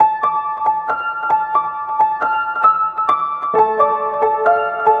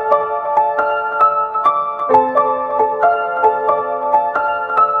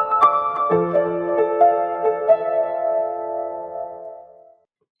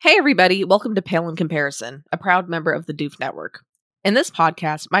Hey everybody, welcome to Pale in Comparison, a proud member of the Doof Network. In this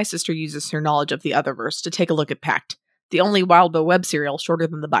podcast, my sister uses her knowledge of the Otherverse to take a look at Pact, the only Wildbow web serial shorter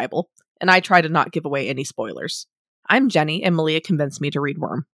than the Bible, and I try to not give away any spoilers. I'm Jenny, and Malia convinced me to read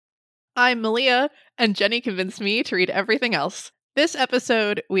Worm. I'm Malia, and Jenny convinced me to read everything else. This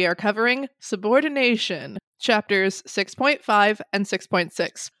episode, we are covering Subordination, chapters 6.5 and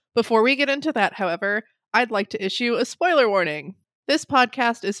 6.6. Before we get into that, however, I'd like to issue a spoiler warning. This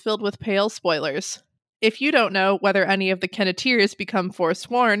podcast is filled with pale spoilers. If you don't know whether any of the Kenneteers become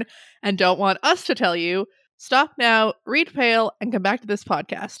forsworn and don't want us to tell you, stop now, read Pale, and come back to this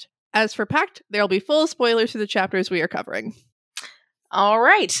podcast. As for Pact, there'll be full spoilers to the chapters we are covering. All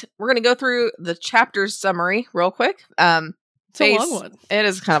right, we're going to go through the chapter's summary real quick. It's a long one. It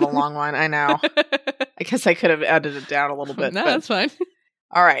is kind of a long one, I know. I guess I could have edited it down a little bit. No, that's fine.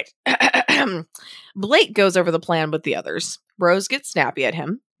 All right. Blake goes over the plan with the others. Rose gets snappy at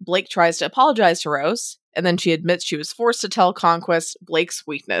him. Blake tries to apologize to Rose, and then she admits she was forced to tell Conquest Blake's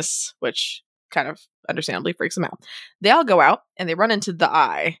weakness, which kind of understandably freaks him out. They all go out, and they run into the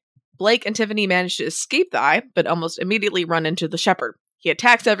Eye. Blake and Tiffany manage to escape the Eye, but almost immediately run into the Shepherd. He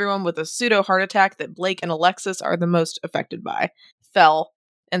attacks everyone with a pseudo-heart attack that Blake and Alexis are the most affected by. Fell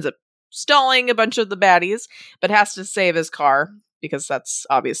ends up stalling a bunch of the baddies, but has to save his car, because that's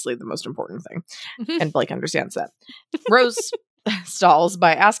obviously the most important thing. And Blake understands that. Rose stalls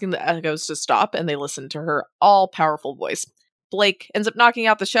by asking the echoes to stop, and they listen to her all-powerful voice. Blake ends up knocking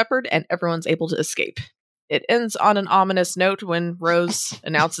out the Shepherd, and everyone's able to escape. It ends on an ominous note when Rose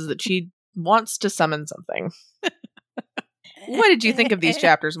announces that she wants to summon something. What did you think of these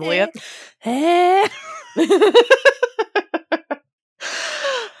chapters, Malia? I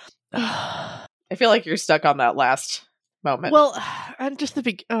feel like you're stuck on that last moment. Well, and just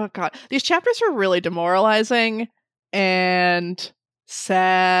oh god, these chapters are really demoralizing and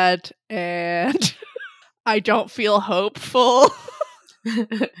sad, and I don't feel hopeful.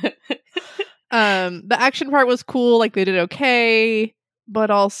 The action part was cool, like they did okay, but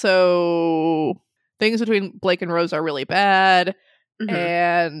also things between Blake and Rose are really bad,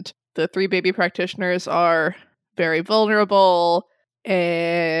 and the three baby practitioners are very vulnerable,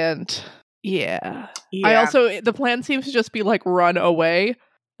 and yeah. The plan seems to just be like run away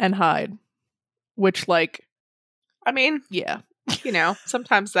and hide, which like, I mean, yeah, you know,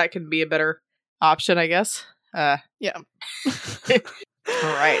 sometimes that can be a better option, I guess. Yeah. All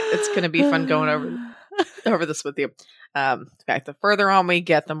right, it's gonna be fun going over this with you. Okay, the further on we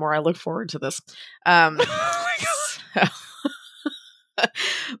get, the more I look forward to this.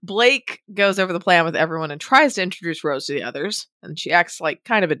 Blake goes over the plan with everyone and tries to introduce Rose to the others, and she acts like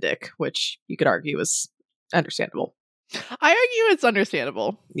kind of a dick, which you could argue is understandable. I argue it's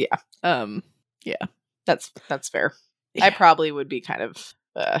understandable. Yeah. Yeah. That's fair. Yeah. I probably would be kind of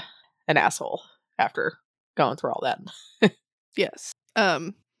an asshole after going through all that. Yes.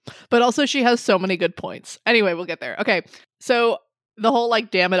 But also she has so many good points. Anyway, we'll get there. Okay. So the whole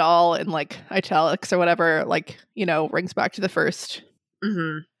like damn it all in like italics or whatever, like, you know, rings back to the first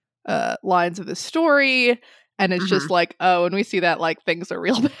lines of the story, and it's just like, oh, when we see that, like, things are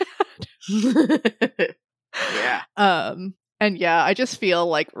real bad. Yeah. And yeah, I just feel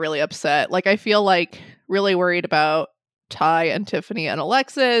like really upset. Like, I feel like really worried about Ty and Tiffany and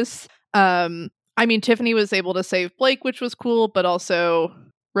Alexis. I mean, Tiffany was able to save Blake, which was cool, but also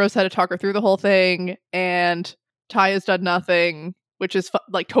Rose had to talk her through the whole thing, and Ty has done nothing, which is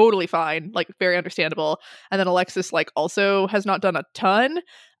like totally fine, like very understandable. And then Alexis like also has not done a ton.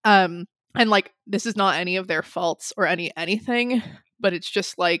 And like this is not any of their faults or anything, but it's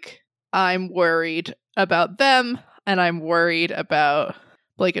just like I'm worried about them, and I'm worried about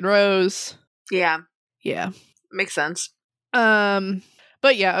Blake and Rose. Yeah. Yeah. Makes sense.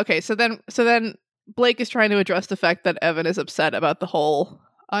 But yeah, okay, so then Blake is trying to address the fact that Evan is upset about the whole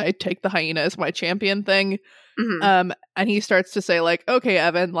I take the hyena as my champion thing. And he starts to say like, okay,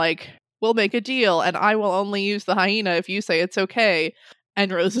 Evan, like, we'll make a deal, and I will only use the hyena if you say it's okay. And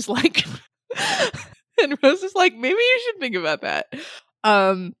Rose is like, maybe you should think about that.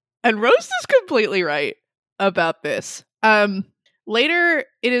 And Rose is completely right about this. Later,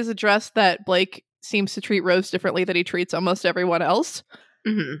 it is addressed that Blake seems to treat Rose differently than he treats almost everyone else.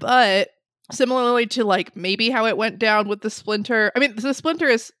 But similarly to like maybe how it went down with the Splinter. I mean, the Splinter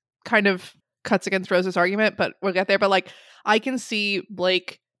is kind of cuts against Rose's argument, but we'll get there. But like, I can see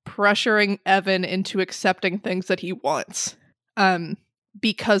Blake pressuring Evan into accepting things that he wants,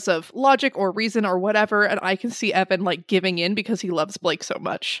 because of logic or reason or whatever. And I can see Evan like giving in because he loves Blake so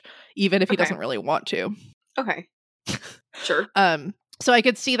much, even if he doesn't really want to. Okay. Sure. So I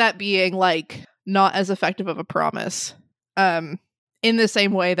could see that being like not as effective of a promise. in the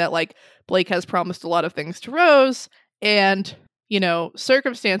same way that like Blake has promised a lot of things to Rose, and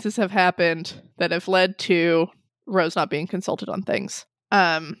circumstances have happened that have led to Rose not being consulted on things.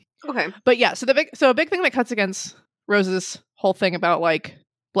 Okay. But yeah, so a big thing that cuts against Rose's whole thing about like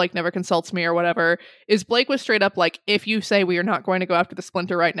Blake never consults me or whatever is Blake was straight up like, if you say we are not going to go after the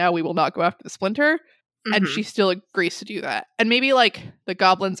Splinter right now, we will not go after the Splinter. And she still agrees to do that. And maybe like the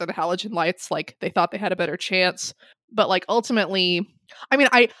goblins and the halogen lights, like they thought they had a better chance. But like ultimately, I mean,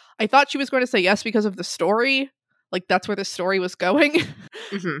 I thought she was going to say yes because of the story. Like that's where the story was going.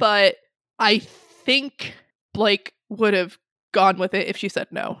 But I think Blake would have gone with it if she said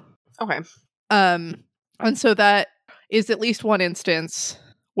no. Okay. And so that is at least one instance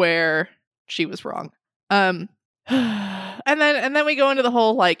where she was wrong. And then we go into the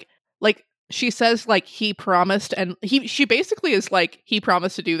whole like she says like he promised, and she basically is like he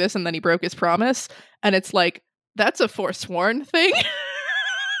promised to do this and then he broke his promise, and it's like that's a forsworn thing.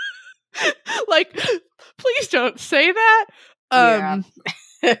 Like please don't say that.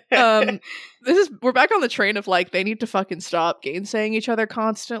 We're back on the train of like they need to fucking stop gainsaying each other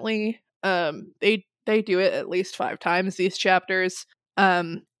constantly. They do it at least 5 times these chapters.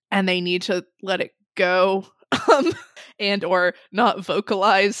 And they need to let it go. And or not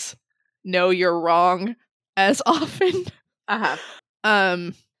vocalize no you're wrong as often.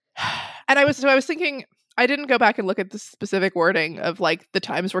 And I was thinking, I didn't go back and look at the specific wording of like the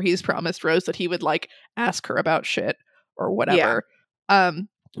times where he's promised Rose that he would like ask her about shit or whatever.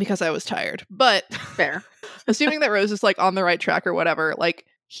 Because I was tired. But fair. Assuming that Rose is like on the right track or whatever, like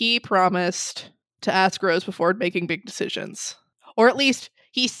he promised to ask Rose before making big decisions. Or at least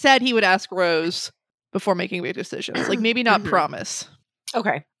he said he would ask Rose before making big decisions. Like maybe not promise.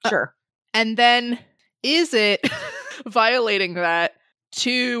 Okay, sure. And then is it violating that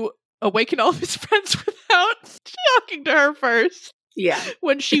to awaken all of his friends without talking to her first? Yeah.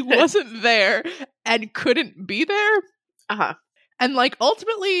 When she wasn't there and couldn't be there? And like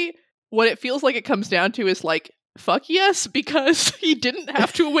ultimately what it feels like it comes down to is like, fuck yes, because he didn't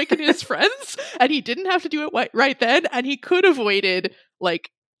have to awaken his friends and he didn't have to do it right then, and he could have waited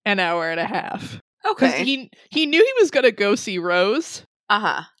like an hour and a half. Okay. He knew he was gonna go see Rose.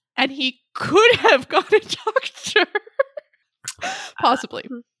 And he could have gone and talked to her. Possibly.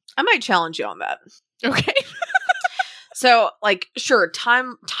 I might challenge you on that. Okay. So, like, sure,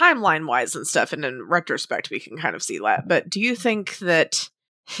 timeline wise and stuff, and in retrospect, we can kind of see that. But do you think that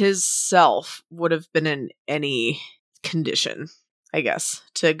his self would have been in any condition, I guess,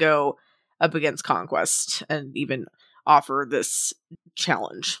 to go up against Conquest and even offer this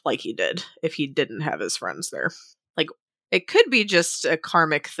challenge like he did if he didn't have his friends there? Like, it could be just a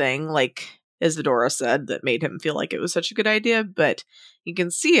karmic thing, like Isadora said, that made him feel like it was such a good idea, but you can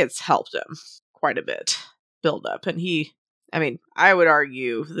see it's helped him quite a bit build up. And I would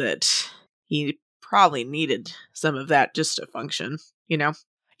argue that he probably needed some of that just to function,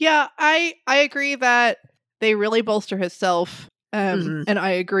 Yeah, I agree that they really bolster his self. And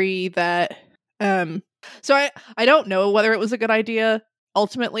I agree that so I don't know whether it was a good idea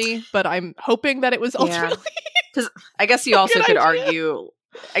ultimately, but I'm hoping that it was ultimately. Because I guess you also could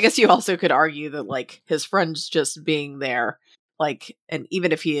argue that like his friends just being there, like, and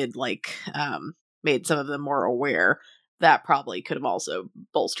even if he had like made some of them more aware, that probably could have also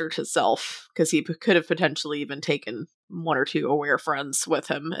bolstered his self, because he could have potentially even taken 1 or 2 aware friends with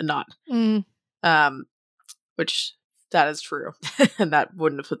him and not which that is true. And that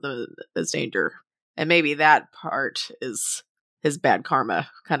wouldn't have put them in as danger. And maybe that part is his bad karma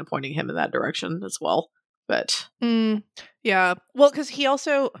kind of pointing him in that direction as well. But yeah, well, because he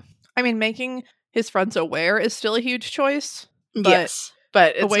also, making his friends aware is still a huge choice. Yes,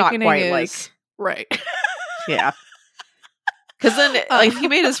 but it's not quite like right. Yeah, because then if he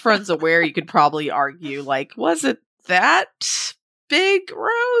made his friends aware, you could probably argue like, was it that big,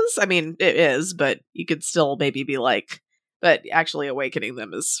 Rose? I mean, it is, but you could still maybe be like, but actually awakening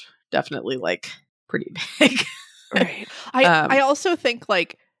them is definitely like pretty big. Right. I also think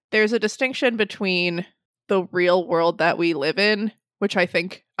like there's a distinction between the real world that we live in, which I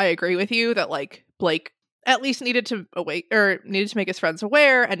think I agree with you that like Blake at least needed to make his friends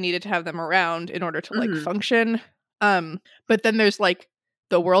aware and needed to have them around in order to like function. But then there's like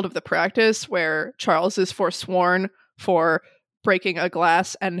the world of the practice where Charles is forsworn for breaking a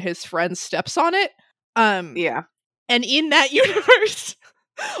glass and his friend steps on it. Yeah. And in that universe,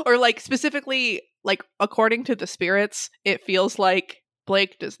 or like specifically like according to the spirits, it feels like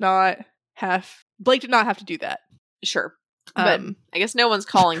Blake did not have to do that. Sure. But I guess no one's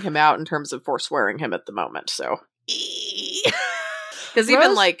calling him out in terms of forswearing him at the moment, so. Because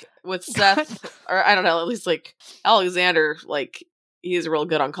even like with Seth, or I don't know, at least like Alexander, like he's real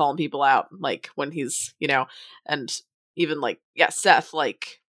good on calling people out, like when he's, and even like, Seth,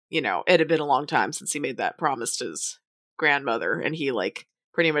 like, it had been a long time since he made that promise to his grandmother, and he like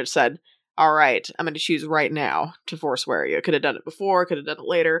pretty much said, all right, I'm going to choose right now to forswear you. Could have done it before, could have done it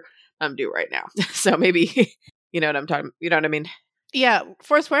later. I'm due right now. So maybe, you know what I mean? Yeah,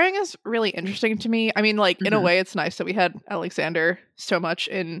 forswearing is really interesting to me. I mean, like, in a way, it's nice that we had Alexander so much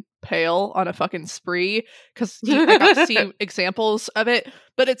in Pale on a fucking spree, because I got to see examples of it.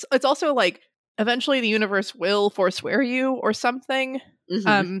 But it's also like, eventually the universe will forswear you or something.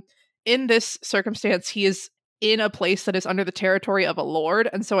 In this circumstance, he is in a place that is under the territory of a lord,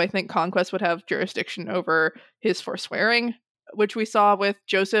 and so I think Conquest would have jurisdiction over his forswearing, which we saw with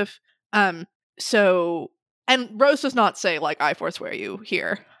Joseph. So, and Rose does not say, like, I forswear you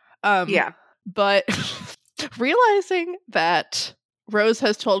here. But realizing that Rose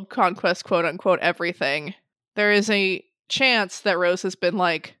has told Conquest, quote unquote, everything, there is a chance that Rose has been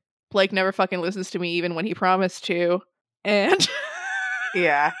like, Blake never fucking listens to me even when he promised to. And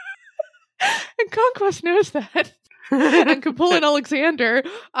yeah. And Conquest knows that. And Capul and Alexander,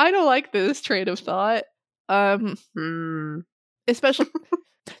 I don't like this train of thought. Especially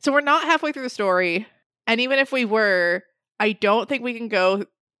so we're not halfway through the story, and even if we were, I don't think we can go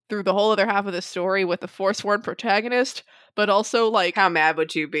through the whole other half of the story with a forsworn protagonist, but also like, how mad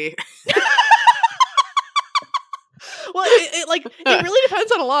would you be? Well, it really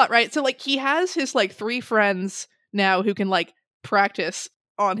depends on a lot, right? So like, he has his like 3 friends now who can like practice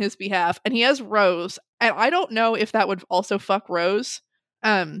on his behalf, and he has Rose, and I don't know if that would also fuck Rose,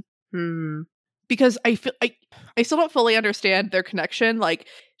 because I feel I still don't fully understand their connection. Like,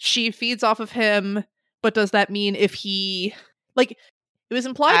 she feeds off of him, but does that mean if he, like, it was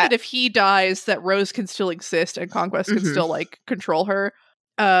implied that if he dies, that Rose can still exist and Conquest can still like control her,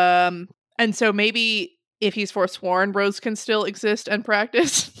 and so maybe if he's forsworn, Rose can still exist and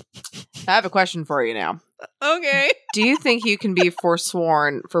practice. I have a question for you now. Okay. Do you think you can be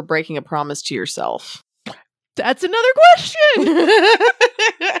forsworn for breaking a promise to yourself? That's another question.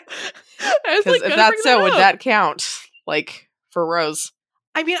 Because if that's so, would that count? Like, for Rose?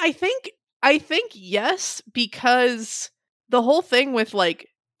 I mean, I think yes, because the whole thing with like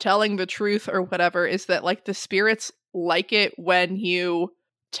telling the truth or whatever is that like the spirits like it when you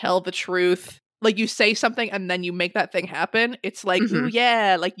tell the truth. Like, you say something and then you make that thing happen. It's like, ooh,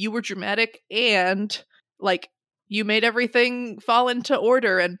 yeah, like, you were dramatic and, like, you made everything fall into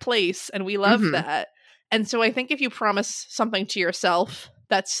order and place, and we love that. And so I think if you promise something to yourself,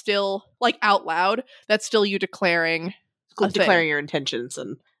 that's still, like, out loud, that's still you declaring your intentions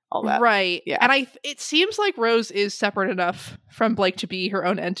and all that. Right. Yeah. And it seems like Rose is separate enough from Blake to be her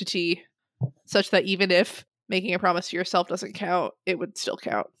own entity, such that even if making a promise to yourself doesn't count, it would still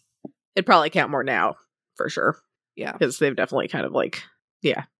count. It'd probably count more now, for sure. Yeah. Because they've definitely kind of like,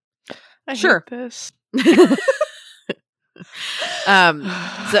 yeah. I hate this. But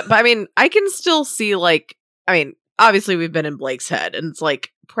I mean, I can still see like, I mean, obviously we've been in Blake's head, and it's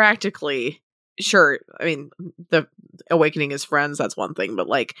like practically, sure, I mean, the awakening his friends, that's one thing, but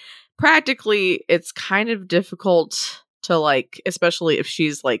like practically it's kind of difficult to like, especially if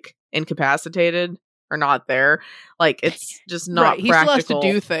she's like incapacitated or not there, like it's just not right. practical. He still has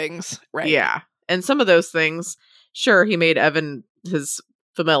to do things, right? Yeah, and some of those things, sure, he made Evan his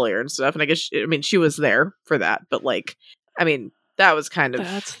familiar and stuff, and I guess she was there for that, but like, I mean, that was kind of,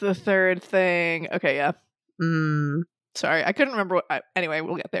 that's the third thing. Okay, yeah. Sorry, I couldn't remember what. Anyway,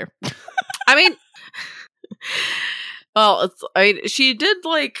 we'll get there. I mean, well, she did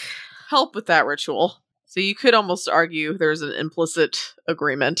like help with that ritual, so you could almost argue there's an implicit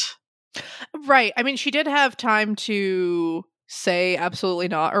agreement. Right. I mean, she did have time to say absolutely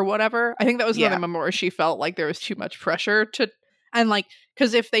not or whatever. I think that was another moment where she felt like there was too much pressure to, and like,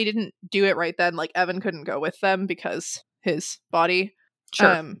 because if they didn't do it right then, like Evan couldn't go with them because his body.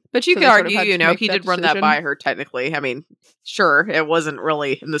 Sure. But you could argue, he did run that by her technically. I mean, sure, it wasn't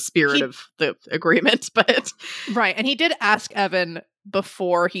really in the spirit of the agreement, but. Right. And he did ask Evan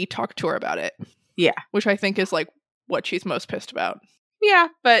before he talked to her about it. Yeah. Which I think is like what she's most pissed about. Yeah,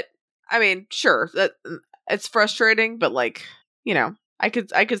 but I mean, sure, that it's frustrating, but like, I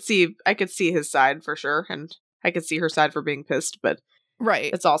could see his side for sure, and I could see her side for being pissed, but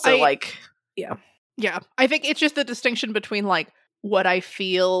right, it's also like, yeah. I think it's just the distinction between like what I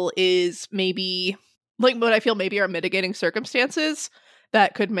feel is maybe like what I feel maybe are mitigating circumstances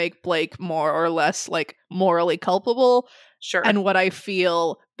that could make Blake more or less like morally culpable, sure, and what I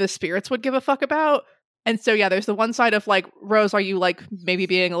feel the spirits would give a fuck about. And so, yeah, there's the one side of like, Rose, are you like maybe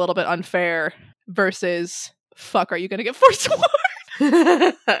being a little bit unfair versus fuck, are you going to get forsworn?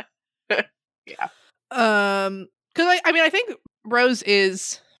 Yeah. Because I mean, I think Rose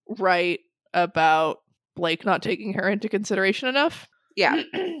is right about Blake not taking her into consideration enough. Yeah.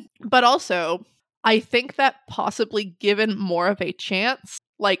 But also, I think that possibly given more of a chance,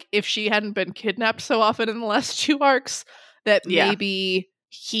 like if she hadn't been kidnapped so often in the last 2 arcs, that maybe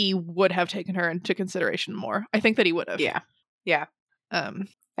he would have taken her into consideration more. I think that he would have. Yeah. Yeah.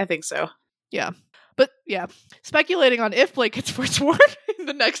 I think so. Yeah. But yeah, speculating on if Blake gets forsworn in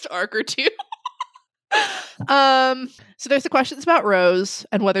the next arc or 2. So there's the questions about Rose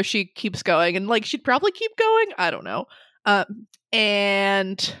and whether she keeps going, and like she'd probably keep going. I don't know.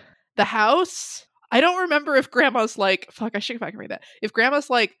 And the house. I don't remember if Grandma's like, fuck, I should go back and read that. If Grandma's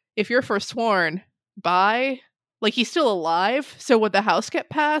like, if you're forsworn, bye. Like he's still alive, so would the house get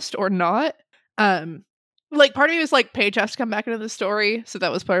passed or not? Like part of me was like, Paige has to come back into the story, so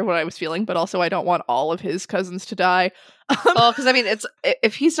that was part of what I was feeling. But also, I don't want all of his cousins to die. Well, because I mean, it's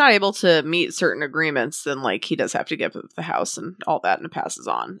if he's not able to meet certain agreements, then like he does have to give up the house and all that, and it passes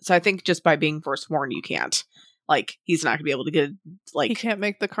on. So I think just by being forsworn, you can't. Like he's not gonna be able to get like he can't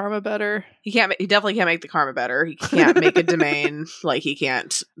make the karma better. He can't. He definitely can't make the karma better. He can't make a domain. Like he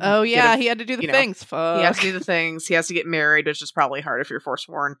can't. Oh yeah, he had to do the things. Fuck. He has to do the things. He has to get married, which is probably hard if you're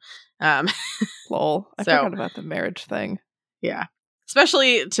forsworn. Lol. I forgot about the marriage thing. Yeah,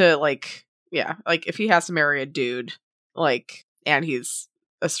 especially to like if he has to marry a dude, like, and he's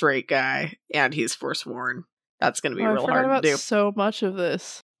a straight guy and he's forsworn, that's gonna be real hard to do. So much of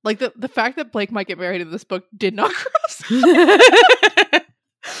this. Like, the fact that Blake might get married in this book did not cross.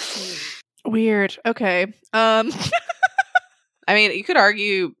 Weird. Okay. I mean, you could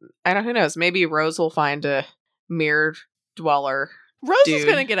argue, who knows, maybe Rose will find a mirror dweller. Rose is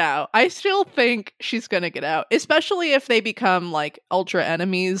gonna get out. I still think she's gonna get out. Especially if they become, like, ultra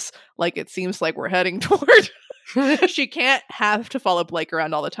enemies, like it seems like we're heading toward. She can't have to follow Blake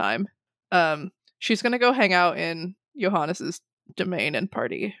around all the time. She's gonna go hang out in Johannes's domain and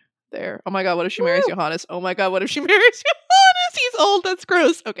party there. Oh my god, what if she marries Johannes? Oh my god, what if she marries Johannes? He's old, that's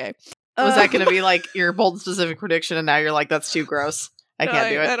gross. Okay. Was that gonna be like your bold specific prediction and now you're like, that's too gross? I can't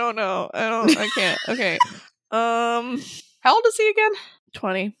do it. I don't know. I can't. Okay. How old is he again?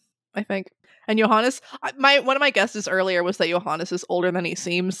 20, I think. And Johannes, one of my guesses earlier was that Johannes is older than he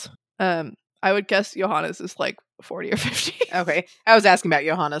seems. I would guess Johannes is like 40 or 50. Okay. I was asking about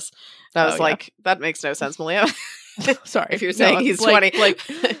Johannes. I was that makes no sense, Malia. Sorry. If you're saying he's 20.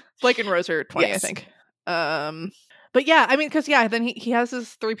 Blake and Rose are 20, yes. I think. But yeah, I mean, because then he has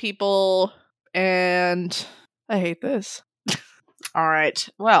his 3 people, and I hate this. All right.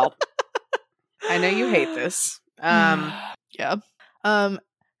 Well, I know you hate this. Yeah. And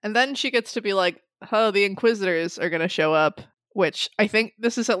then she gets to be like, oh, the Inquisitors are going to show up, which I think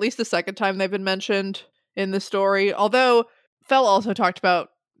this is at least the second time they've been mentioned in the story. Although Fell also talked about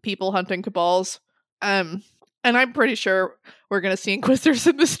people hunting cabals. And I'm pretty sure we're going to see Inquisitors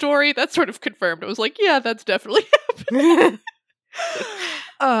in the story. That's sort of confirmed. I was like, yeah, that's definitely happening.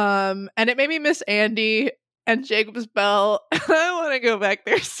 And it made me miss Andy and Jacob's Bell. I want to go back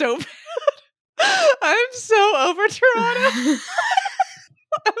there so bad. I'm so over Toronto.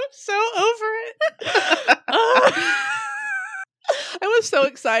 I'm so over it. I was so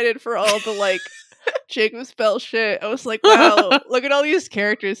excited for all the like Jacob's Bell shit. I was like, wow, look at all these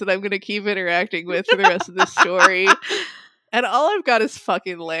characters that I'm going to keep interacting with for the rest of this story. And all I've got is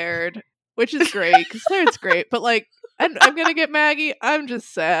fucking Laird, which is great, because Laird's great. But like, I'm going to get Maggie. I'm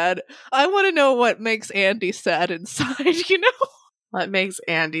just sad. I want to know what makes Andy sad inside, you know? What makes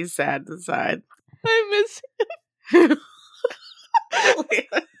Andy sad inside? I miss him.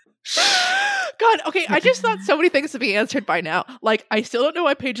 God, okay, I just thought so many things to be answered by now. Like, I still don't know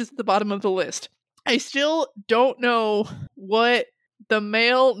why Paige is at the bottom of the list. I still don't know what the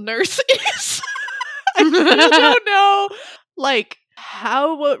male nurse is. I still don't know, like,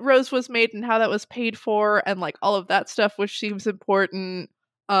 how Rose was made and how that was paid for and, like, all of that stuff, which seems important.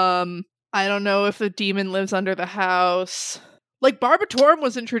 I don't know if the demon lives under the house. Like, Barbatorum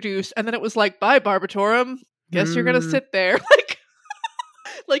was introduced, and then it was like, bye, Barbatorum. Guess you're gonna sit there.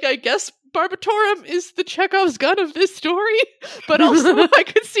 Like, I guess Barbatorum is the Chekhov's gun of this story, but also I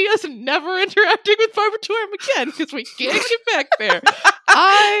could see us never interacting with Barbatorum again, because we can't get back there.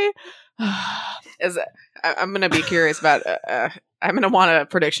 I'm gonna be curious about, I'm gonna want a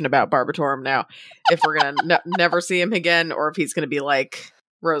prediction about Barbatorum now, if we're gonna never see him again, or if he's gonna be like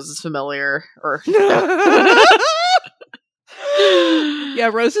Rose's familiar, or... Yeah,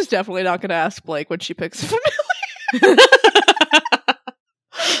 Rose is definitely not gonna ask Blake when she picks a familiar.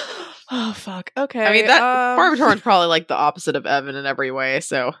 Oh, fuck. Okay. I mean, that Barbatorum's probably like the opposite of Evan in every way,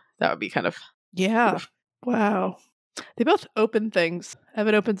 so that would be kind of... Yeah. Wow. They both open things.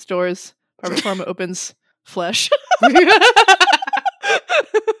 Evan opens doors. Barbatorum opens flesh.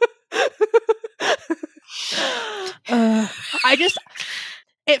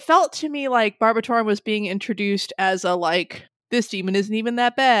 it felt to me like Barbatorum was being introduced as a like, this demon isn't even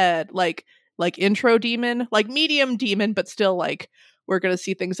that bad, like intro demon, like medium demon, but still like we're gonna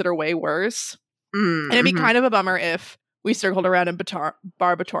see things that are way worse. And it'd be kind of a bummer if we circled around and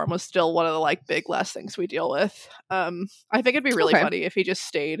Barbatorum was still one of the like big last things we deal with. I think it'd be really funny if he just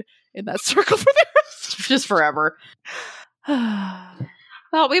stayed in that circle for the rest, just forever.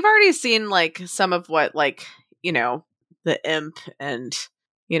 Well, we've already seen like some of what like, you know, the imp and,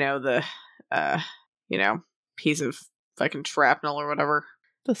 you know, the you know, piece of fucking shrapnel or whatever.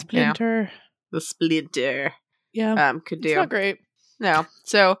 The splinter. You know, the splinter. Yeah. Could do. It's not great. No.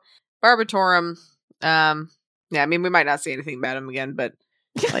 So Barbatorum, yeah, I mean we might not see anything about him again, but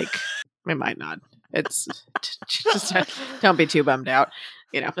like we might not. It's just don't be too bummed out,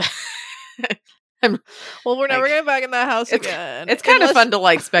 you know. Well, we're never getting back in that house again. It's kind of fun to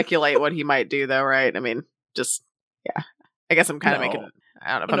like speculate what he might do, though, right? I mean, just yeah. I guess I'm kind of making it.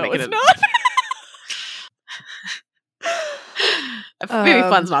 I don't know if I'm making it. Not. Maybe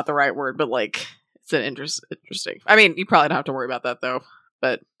fun's not the right word, but like it's an interesting. I mean, you probably don't have to worry about that though.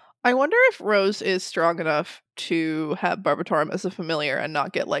 But I wonder if Rose is strong enough to have Barbatorum as a familiar and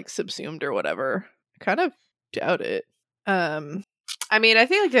not get like subsumed or whatever. I kind of doubt it. I mean, I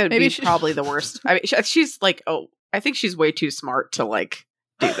think like that would be probably the worst. I mean, she's like, I think she's way too smart to like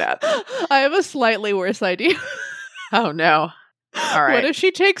do that. I have a slightly worse idea. Oh no! All right. What if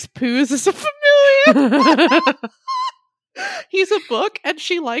she takes Poos as a familiar? He's a book and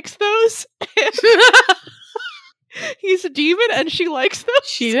she likes those. He's a demon and she likes those.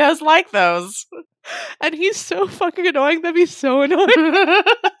 She does like those. And he's so fucking annoying. That'd be so annoying.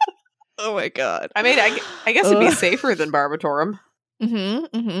 Oh my god. I mean, I guess it'd be safer than Barbatorum.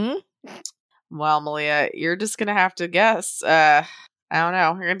 Mm-hmm. Well, Malia, you're just gonna have to guess. I don't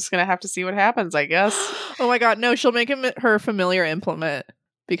know. You're just gonna have to see what happens, I guess. Oh my god, no, she'll make him her familiar implement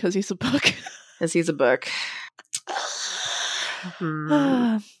because he's a book. Because he's a book.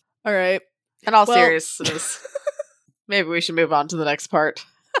 All right. In all seriousness, maybe we should move on to the next part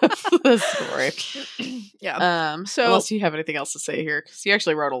of the story. Yeah. So, unless you have anything else to say here, because you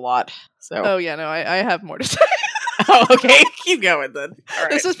actually wrote a lot. So. Oh yeah, no, I have more to say. Oh, okay. Keep going then. All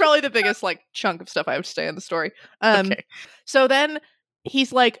right. This is probably the biggest like chunk of stuff I have to say in the story. Okay. So then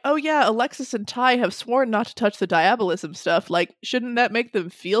he's like, "Oh yeah, Alexis and Ty have sworn not to touch the diabolism stuff. Like, shouldn't that make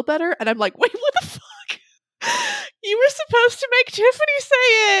them feel better?" And I'm like, "Wait, what the fuck? You were supposed to make Tiffany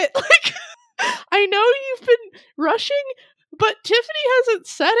say it. Like, I know you've been rushing, but Tiffany hasn't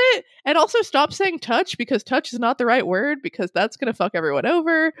said it. And also stop saying touch, because touch is not the right word, because that's gonna fuck everyone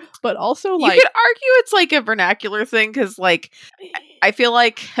over. But also, like, you could argue it's like a vernacular thing, because like I feel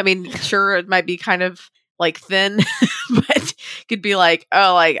like, I mean, sure, it might be kind of like thin, but it could be like,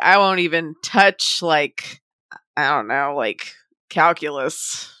 oh, like I won't even touch, like, I don't know, like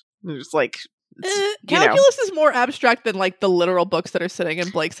calculus. It's like calculus is more abstract than like the literal books that are sitting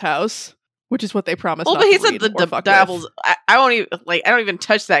in Blake's house, which is what they promised. Well, but he said the devils. I won't even like. I don't even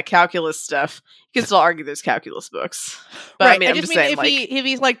touch that calculus stuff. You can still argue there's calculus books, but right. I mean, I'm just saying, if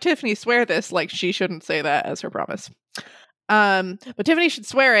he's like, Tiffany, swear this, like she shouldn't say that as her promise. But Tiffany should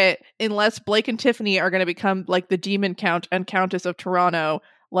swear it unless Blake and Tiffany are going to become like the demon count and countess of Toronto,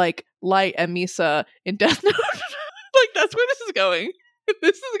 like Light and Misa in Death Note. Like that's where this is going.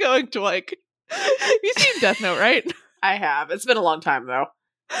 This is going to like. You've seen Death Note, right? I have. It's been a long time though.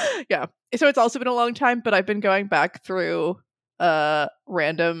 Yeah. So it's also been a long time, but I've been going back through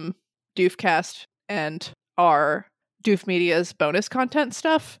random Doofcast and our Doof Media's bonus content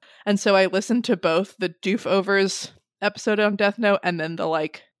stuff. And so I listened to both the Doof Overs episode on Death Note and then the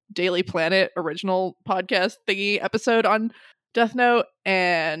like Daily Planet original podcast thingy episode on Death Note.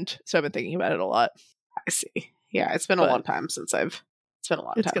 And so I've been thinking about it a lot. I see. Yeah, it's been a long time since it's been a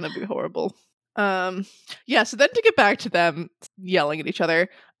long time. It's going to be horrible. Yeah, so then to get back to them yelling at each other,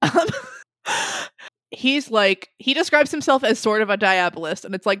 he's like, he describes himself as sort of a diabolist,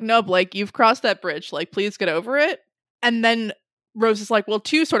 and it's like, no, Blake, you've crossed that bridge, like, please get over it. And then Rose is like, well,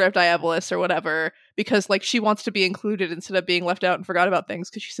 two sort of diabolists or whatever, because like she wants to be included instead of being left out and forgot about things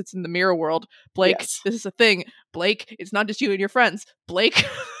because she sits in the mirror world. Blake, yes. This is a thing. Blake, it's not just you and your friends. Blake.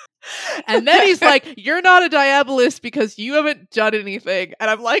 And then he's like, you're not a diabolist because you haven't done anything. And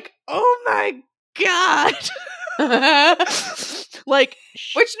I'm like, oh my god. Like,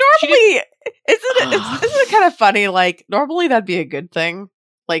 which normally isn't it kind of funny? Like, normally that'd be a good thing.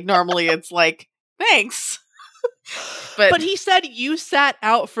 Like, normally it's like, thanks. But he said you sat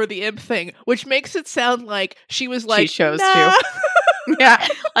out for the imp thing, which makes it sound like she was like, she chose nah. to. Yeah,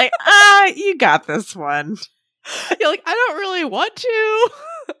 like, you got this one. You're like, I don't really want to.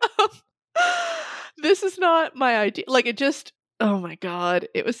 This is not my idea. Like, it just, Oh my god,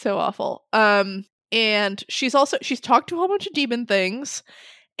 it was so awful. And she's talked to a whole bunch of demon things,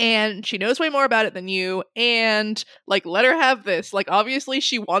 and she knows way more about it than you, and like, let her have this. Like, obviously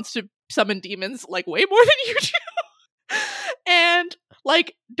she wants to summon demons like way more than you do. And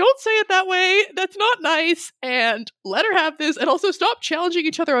like, don't say it that way. That's not nice. And let her have this, and also stop challenging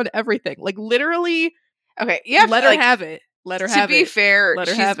each other on everything. Like, literally, okay, yeah, let her have it. Let her have it. To be fair, let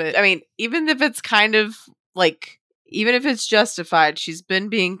her have it. I mean, even if it's kind of like, even if it's justified, she's been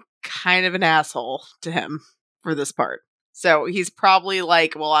being kind of an asshole to him for this part. So he's probably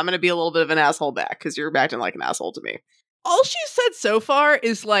like, well, I'm going to be a little bit of an asshole back because you're acting like an asshole to me. All she's said so far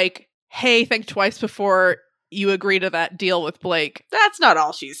is like, hey, think twice before you agree to that deal with Blake. That's not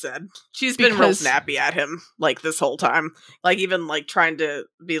all she said. She's been real snappy at him like this whole time. Like, even like trying to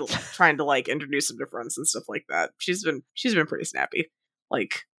like introduce him to friends and stuff like that. She's been pretty snappy.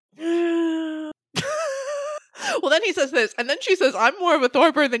 Like, well, then he says this, and then she says, I'm more of a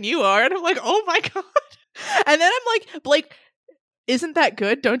Thorburn than you are. And I'm like, oh my god. And then I'm like, Blake, isn't that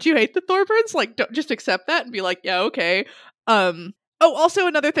good? Don't you hate the Thorburns? Like, don't just accept that and be like, yeah, okay. Oh, also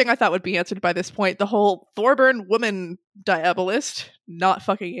another thing I thought would be answered by this point, the whole Thorburn woman diabolist, not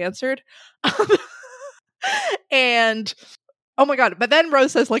fucking answered. And, oh my god, but then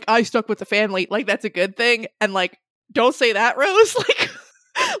Rose says, like, I stuck with the family, like, that's a good thing. And like, don't say that, Rose.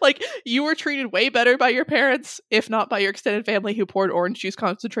 Like, you were treated way better by your parents, if not by your extended family who poured orange juice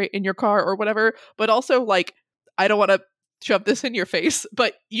concentrate in your car or whatever. But also, like, I don't want to shove this in your face,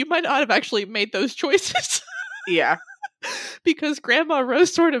 but you might not have actually made those choices. Yeah. Because Grandma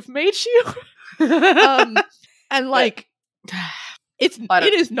Rose sort of made you. And like,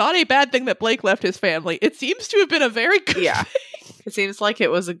 it is not a bad thing that Blake left his family. It seems to have been a very good thing. It seems like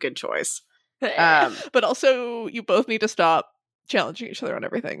it was a good choice. But also, you both need to stop challenging each other on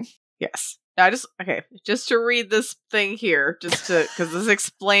everything. Yes. Just to read this thing here, because this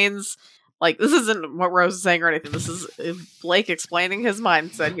explains, like, this isn't what Rose is saying or anything. This is Blake explaining his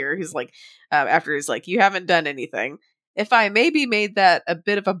mindset here. He's like, after he's like, you haven't done anything. If I maybe made that a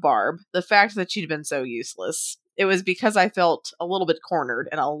bit of a barb, the fact that she'd been so useless, it was because I felt a little bit cornered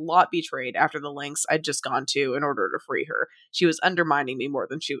and a lot betrayed after the lengths I'd just gone to in order to free her. She was undermining me more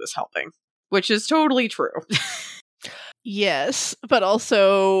than she was helping, which is totally true. Yes, but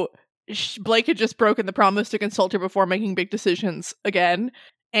also Blake had just broken the promise to consult her before making big decisions again,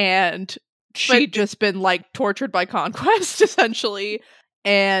 and she'd just been like tortured by conquest essentially.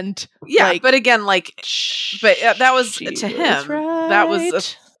 And yeah, like, but again, like, that was to him. Right. That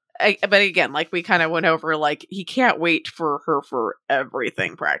was, but again, like we kind of went over, like he can't wait for her for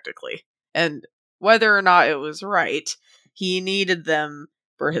everything practically, and whether or not it was right, he needed them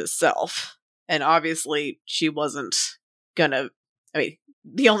for himself, and obviously she wasn't gonna. I mean,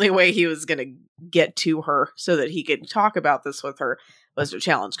 the only way he was gonna get to her so that he could talk about this with her was to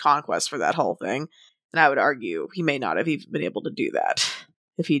challenge conquest for that whole thing, and I would argue he may not have even been able to do that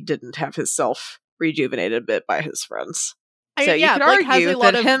if he didn't have his self rejuvenated a bit by his friends. So you could argue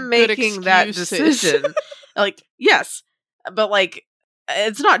that him making that decision, like, yes, but like,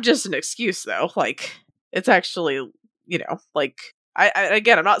 it's not just an excuse though. Like, it's actually, like,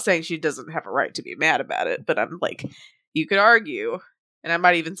 I'm not saying she doesn't have a right to be mad about it, but I'm like, you could argue, and I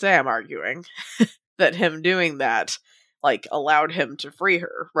might even say I'm arguing, that him doing that, like, allowed him to free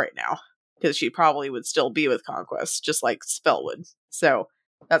her right now, because she probably would still be with Conquest, just like Spell would. So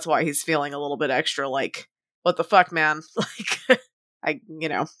that's why he's feeling a little bit extra like, what the fuck, man? Like,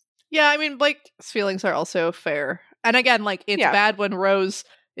 Yeah, I mean, Blake's feelings are also fair. And again, like, it's bad when Rose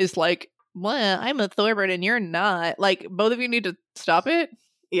is like, well, I'm a Thorburn and you're not. Like, both of you need to stop it.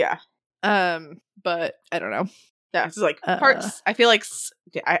 Yeah. But I don't know. Yeah, it's like parts. I feel like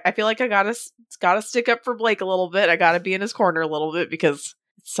I gotta stick up for Blake a little bit. I gotta be in his corner a little bit, because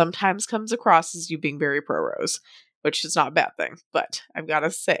it sometimes comes across as you being very pro Rose, which is not a bad thing. But I've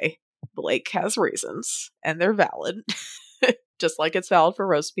gotta say, Blake has reasons, and they're valid. Just like it's valid for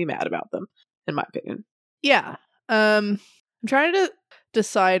Rose to be mad about them, in my opinion. Yeah. I'm trying to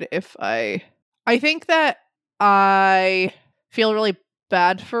decide if I think that I feel really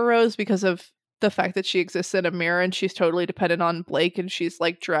bad for Rose because of the fact that she exists in a mirror and she's totally dependent on Blake, and she's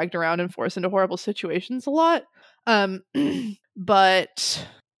like dragged around and forced into horrible situations a lot. But,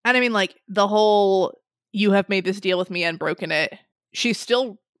 and I mean, like, the whole, you have made this deal with me and broken it, she's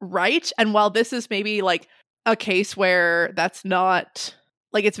still right. And while this is maybe like a case where that's not,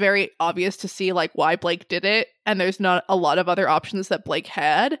 like, it's very obvious to see like why Blake did it, and there's not a lot of other options that Blake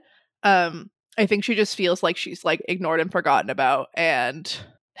had, I think she just feels like she's like ignored and forgotten about and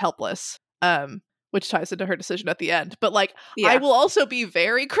helpless. which ties into her decision at the end. But like, Yeah. I will also be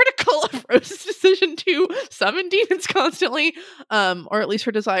very critical of Rose's decision to summon demons constantly, or at least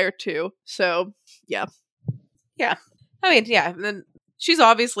her desire to. So yeah. I mean, yeah. And then she's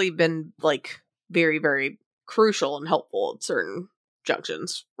obviously been like very, very crucial and helpful at certain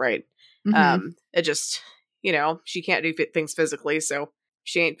junctions, right? Mhm. It just, she can't do things physically, so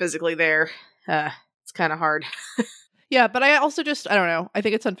she ain't physically there. It's kind of hard. Yeah, but I also I don't know. I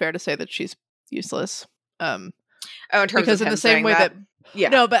think it's unfair to say that she's useless. In terms because of in him the same saying way that yeah,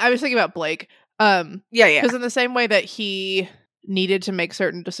 no, but I was thinking about Blake. yeah. Because in the same way that he needed to make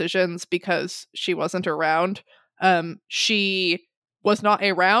certain decisions because she wasn't around, she was not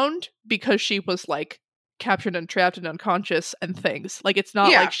around because she was like captured and trapped and unconscious and things. Like it's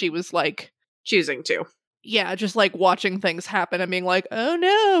not like she was like choosing to. Yeah, just like watching things happen and being like, oh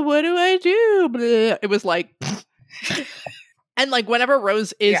no, what do I do? Blah. It was like and like whenever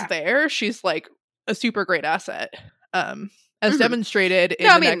Rose is there, she's like a super great asset. As demonstrated in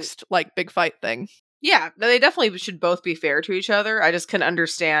the next like big fight thing. Yeah, they definitely should both be fair to each other. I just can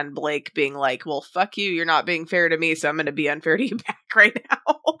understand Blake being like, well, fuck you, you're not being fair to me, so I'm going to be unfair to you back right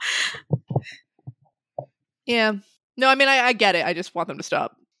now. Yeah. No, I mean, I get it. I just want them to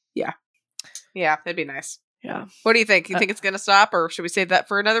stop. Yeah. Yeah, that'd be nice. Yeah. What do you think? You think it's going to stop, or should we save that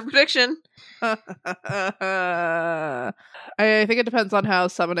for another prediction? I think it depends on how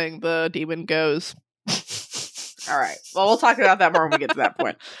summoning the demon goes. All right. Well, we'll talk about that more when we get to that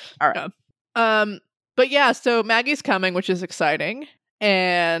point. All right. Yeah. But yeah, so Maggie's coming, which is exciting.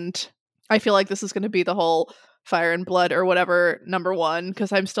 And I feel like this is going to be the whole Fire and Blood or whatever #1,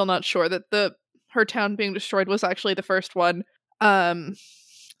 because I'm still not sure that her town being destroyed was actually the first one. So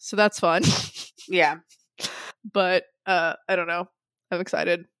that's fun. Yeah. But I don't know. I'm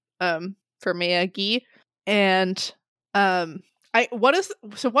excited for Maggie. And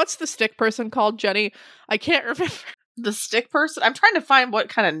what's the stick person called, Jenny? I can't remember. The stick person? I'm trying to find what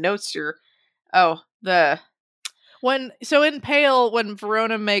kind of notes you're in Pale, when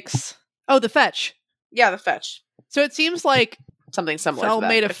Verona makes the fetch. Yeah, the fetch. So it seems like something similar Fel to that,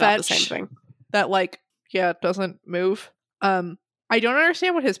 made a if not fetch the same thing. That like doesn't move. I don't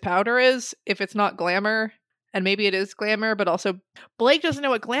understand what his powder is, if it's not glamour, and maybe it is glamour, but also Blake doesn't know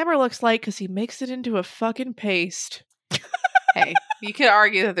what glamour looks like because he makes it into a fucking paste. Hey, you could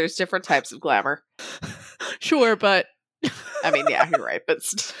argue that there's different types of glamour. Sure, but I mean, yeah, you're right, but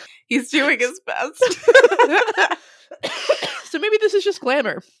he's doing his best. So maybe this is just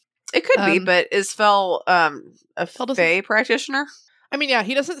glamour. It could be, but is Fel a fae practitioner? I mean, yeah,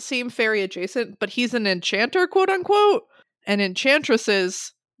 he doesn't seem fairy adjacent, but he's an enchanter, quote unquote, and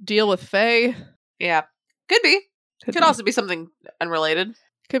enchantresses deal with fae. Yeah, could be. Could also be something unrelated.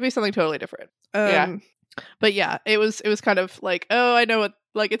 Could be something totally different. Yeah. But yeah, it was kind of like, oh, I know what,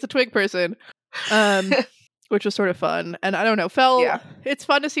 like, it's a twig person, which was sort of fun. And I don't know, Fel, it's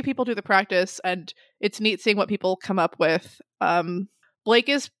fun to see people do the practice, and it's neat seeing what people come up with. Blake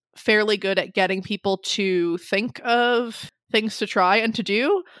is fairly good at getting people to think of things to try and to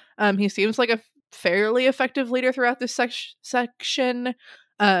do. He seems like a fairly effective leader throughout this section.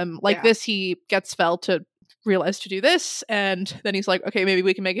 This, he gets Fel to realize to do this, and then he's like, okay, maybe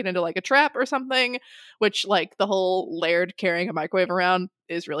we can make it into like a trap or something, which like the whole Laird carrying a microwave around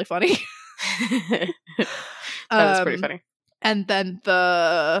is really funny. That is pretty funny. And then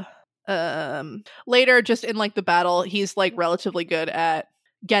the later, just in like the battle, he's like relatively good at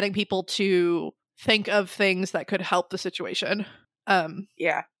getting people to think of things that could help the situation.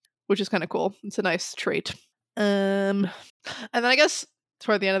 Which is kind of cool. It's a nice trait. And then I guess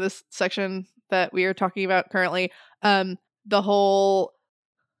toward the end of this section that we are talking about currently, the whole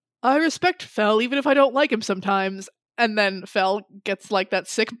I respect Fel even if I don't like him sometimes, and then Fel gets like that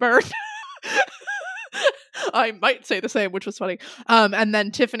sick burn. I might say the same, which was funny. And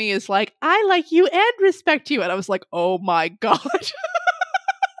then Tiffany is like, I like you and respect you, and I was like, oh my god.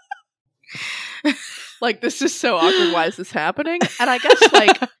 Like, this is so awkward. Why is this happening? And I guess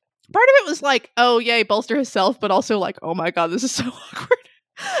like part of it was like, oh yay, bolster herself, but also like, oh my god, this is so awkward.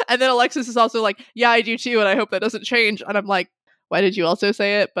 And then Alexis is also like, yeah, I do too, and I hope that doesn't change. And I'm like, why did you also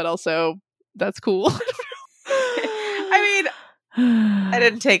say it? But also, that's cool. I mean, I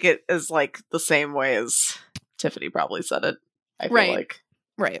didn't take it as like the same way as Tiffany probably said it. I feel like,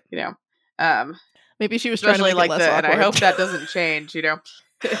 right, you know, maybe she was trying to make like it less awkward. And I hope that doesn't change. You know,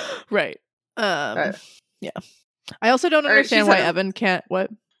 right. Yeah. I also don't understand why Evan can't. What?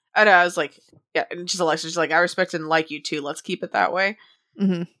 I know. I was like, yeah, and she's Alexis. She's like, I respect and like you too. Let's keep it that way.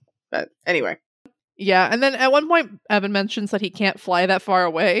 Mm-hmm. But anyway. Yeah, and then at one point, Evan mentions that he can't fly that far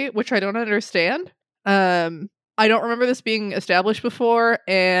away, which I don't understand. I don't remember this being established before,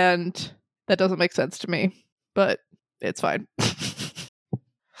 and That doesn't make sense to me, but it's fine.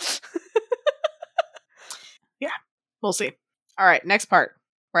 Yeah, we'll see. All right, next part,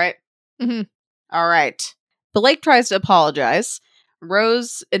 right? Mm-hmm. All right. Blake tries to apologize.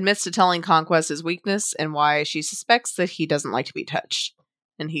 Rose admits to telling Conquest his weakness and why she suspects that he doesn't like to be touched.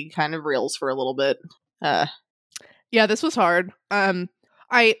 And he kind of reels for a little bit. Yeah, this was hard.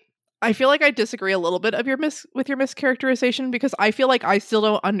 I feel like I disagree a little bit of with your mischaracterization, because I feel like I still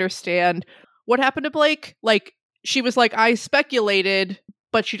don't understand what happened to Blake. Like, she was like, I speculated,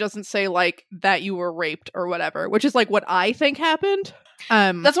 but she doesn't say like that you were raped or whatever, which is like what I think happened.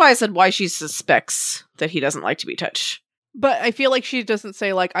 That's why I said why she suspects that he doesn't like to be touched. But I feel like she doesn't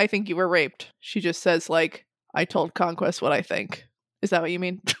say like, I think you were raped. She just says like, I told Conquest what I think. Is that what you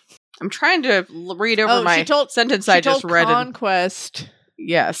mean? I'm trying to read over my sentence I just read. Conquest.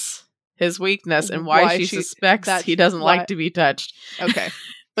 Yes. His weakness and why she suspects he doesn't like to be touched. Okay.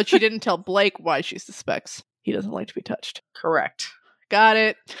 But she didn't tell Blake why she suspects he doesn't like to be touched. Correct. Got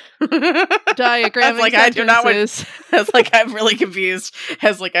it. Diagramming like, sentences. I do not want. That's like, I'm really confused.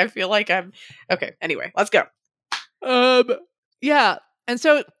 As like, I feel like I'm. Okay, anyway, let's go. Yeah. And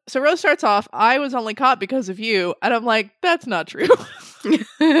so Rose starts off, I was only caught because of you. And I'm like, that's not true.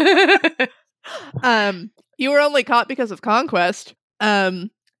 You were only caught because of Conquest.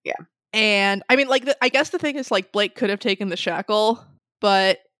 Yeah. And I mean, like, I guess the thing is, like, Blake could have taken the shackle,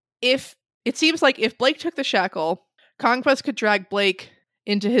 but if it seems like if Blake took the shackle, Conquest could drag Blake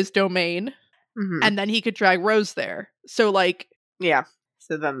into his domain, and then he could drag Rose there. So, like, yeah.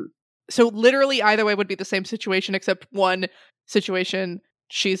 So literally either way would be the same situation, except one situation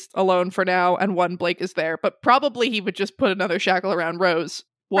she's alone for now, and one Blake is there. But probably he would just put another shackle around Rose.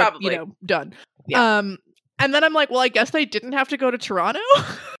 Probably. Done. Yeah. And then I'm like, well, I guess they didn't have to go to Toronto.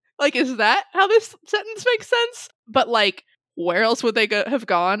 Like, is that how this sentence makes sense? But like, where else would they have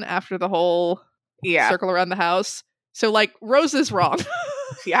gone after the whole circle around the house? So like, Rose is wrong.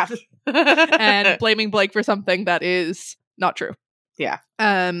 Yeah. And blaming Blake for something that is not true. Yeah.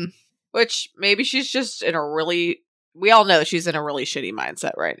 Which maybe she's just in a really. We all know she's in a really shitty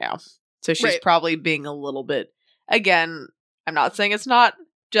mindset right now. So she's probably being a little bit. Again, I'm not saying it's not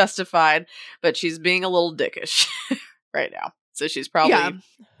justified, but she's being a little dickish right now. So she's probably,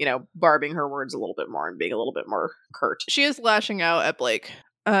 barbing her words a little bit more and being a little bit more curt. She is lashing out at Blake.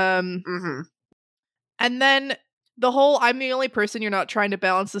 And then the whole, I'm the only person you're not trying to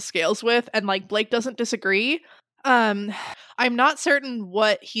balance the scales with, and like Blake doesn't disagree. I'm not certain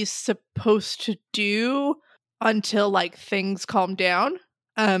what he's supposed to do until like things calm down.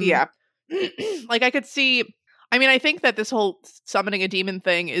 Yeah. Like I could see, I mean, I think that this whole summoning a demon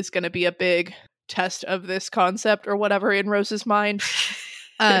thing is going to be a big test of this concept or whatever in Rose's mind.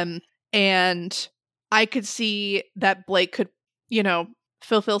 And I could see that Blake could,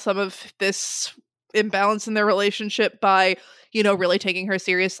 fulfill some of this imbalance in their relationship by, really taking her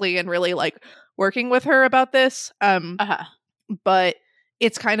seriously and really like working with her about this. But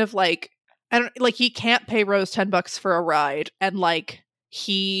it's kind of like, he can't pay Rose $10 for a ride, and like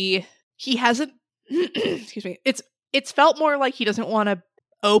he hasn't excuse me, it's felt more like he doesn't want to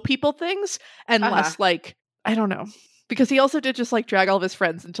owe people things, and less like, I don't know, because he also did just like drag all of his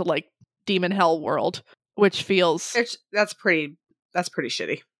friends into like demon hell world, which feels that's pretty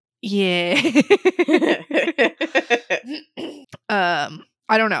shitty. Yeah.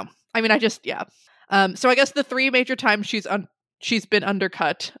 I don't know. I mean, so I guess the three major times she's been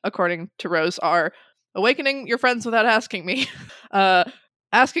undercut, according to Rose, are awakening your friends without asking me,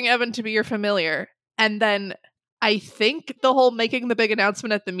 asking Evan to be your familiar, and then I think the whole making the big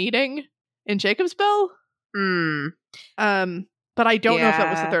announcement at the meeting in Jacob's Bell. But I don't know if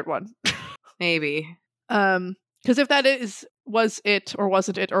that was the third one. Maybe. Because if that was it or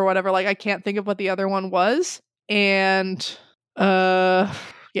wasn't it or whatever, like I can't think of what the other one was. And yeah.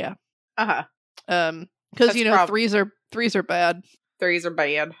 Because threes are bad. Threes are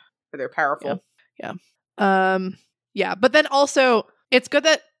bad, but they're powerful. Yeah. Yeah. But then also, it's good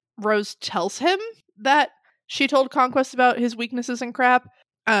that Rose tells him that she told Conquest about his weaknesses and crap.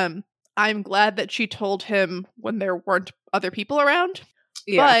 I'm glad that she told him when there weren't other people around.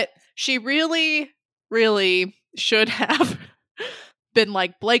 Yeah. But she really, really should have been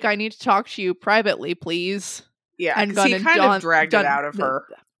like, Blake, I need to talk to you privately, please. Yeah, and he kind of dragged it out of her.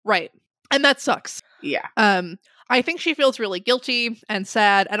 Right. And that sucks. Yeah. I think she feels really guilty and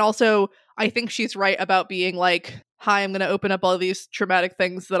sad, and also I think she's right about being like, hi, I'm going to open up all these traumatic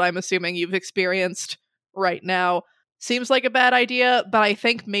things that I'm assuming you've experienced right now. Seems like a bad idea, but I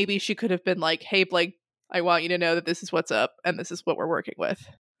think maybe she could have been like, hey, Blake, I want you to know that this is what's up and this is what we're working with.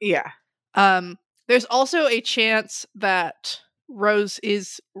 Yeah. There's also a chance that Rose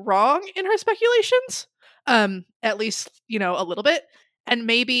is wrong in her speculations. At least, a little bit. And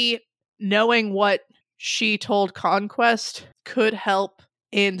maybe knowing what she told Conquest could help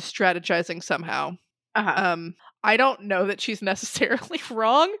in strategizing somehow. I don't know that she's necessarily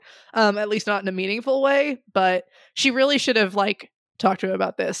wrong, at least not in a meaningful way, but she really should have, talked to him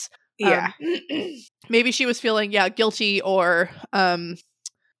about this. Yeah. Maybe she was feeling, guilty or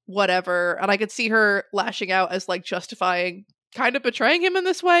whatever, and I could see her lashing out as, justifying kind of betraying him in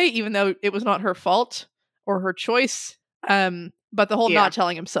this way, even though it was not her fault or her choice. But the whole not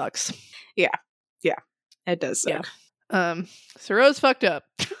telling him sucks. Yeah. It does suck. Yeah. So Rose fucked up.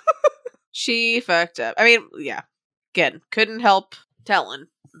 She fucked up. I mean, yeah. Again, couldn't help telling,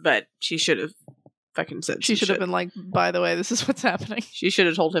 but she should have fucking said she should have been like, by the way, this is what's happening. She should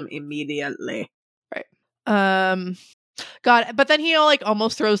have told him immediately. Right. God, but then he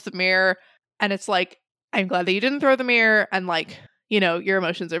almost throws the mirror, and it's like, I'm glad that you didn't throw the mirror, and your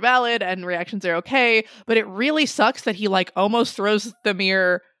emotions are valid and reactions are okay, but it really sucks that he almost throws the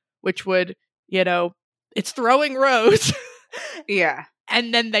mirror, which would, it's throwing Rose. Yeah.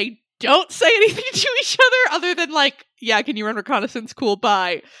 And then they don't say anything to each other than can you run reconnaissance? Cool,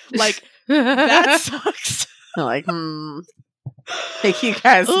 bye. That sucks. You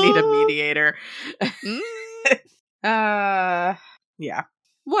guys need a mediator. Yeah.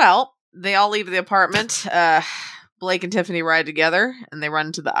 Well, they all leave the apartment. Blake and Tiffany ride together, and they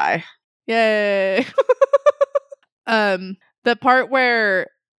run to the eye. Yay. The part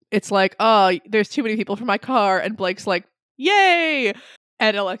where it's like, oh, there's too many people for my car, and Blake's like, yay!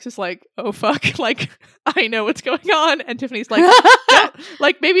 And Alexis like, oh fuck, I know what's going on. And Tiffany's like,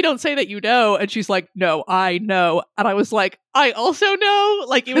 maybe don't say that you know. And she's like, no, I know. And I was like, I also know.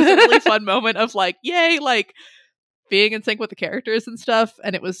 It was a really fun moment of yay, being in sync with the characters and stuff.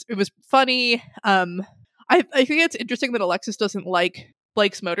 And it was funny. I think it's interesting that Alexis doesn't like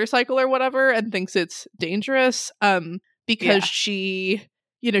Blake's motorcycle or whatever and thinks it's dangerous. Because she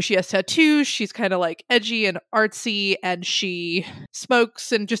has tattoos, she's kind of edgy and artsy, and she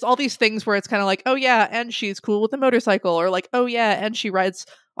smokes, and just all these things where it's kind of oh yeah, and she's cool with the motorcycle, or oh yeah, and she rides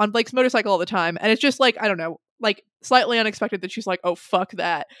on Blake's motorcycle all the time. And it's just I don't know, slightly unexpected that she's oh fuck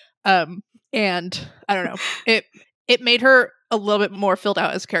that. And I don't know, it made her a little bit more filled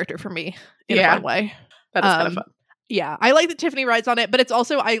out as a character for me in a fun way. That is kind of fun. Yeah, I like that Tiffany rides on it, but it's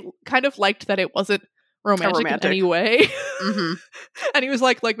also, I kind of liked that it wasn't romantic in any way. Mm-hmm. And he was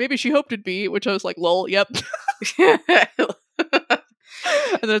like maybe she hoped it'd be, which I was like, lol, yep. And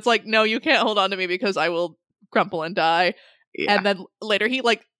then it's no, you can't hold on to me because I will crumple and die. Yeah. And then later he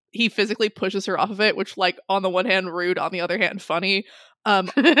physically pushes her off of it, which on the one hand rude, on the other hand funny. On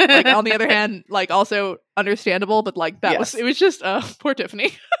the other hand, also understandable, but it was just poor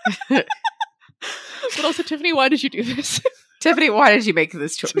Tiffany. But also, Tiffany, why did you do this? Tiffany, why did you make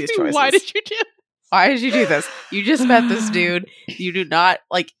these choices? Why did you do? Why did you do this? You just met this dude. You do not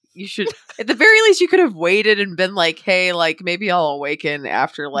you should, at the very least, you could have waited and been hey, maybe I'll awaken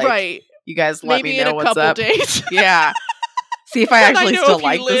after right. You guys let maybe me know what's up. Days. Yeah. See if I actually still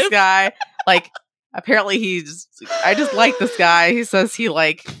like this guy. Apparently I just like this guy. He says he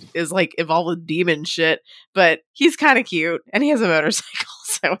is involved with demon shit, but he's kind of cute and he has a motorcycle,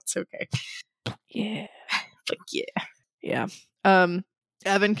 so it's okay. Yeah. Yeah. Yeah.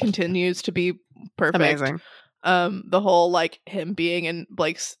 Evan continues to be perfect. Amazing. The whole him being in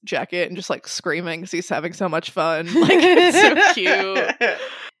Blake's jacket and just screaming because he's having so much fun. It's so cute.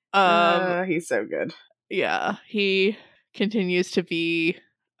 He's so good. Yeah. He continues to be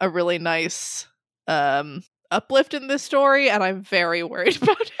a really nice uplift in this story, and I'm very worried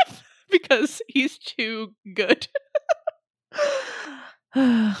about him because he's too good.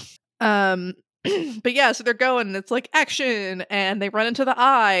 But yeah, so they're going, and it's action, and they run into the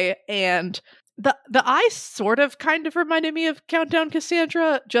eye, and the eye sort of kind of reminded me of Countdown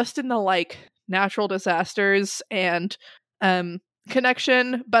Cassandra, just in the natural disasters and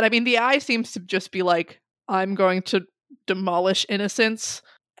connection. But I mean, the eye seems to just be I'm going to demolish innocence,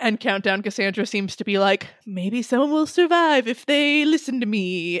 and Countdown Cassandra seems to be maybe someone will survive if they listen to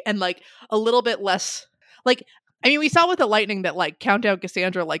me, and a little bit less I mean, we saw with the lightning that Countdown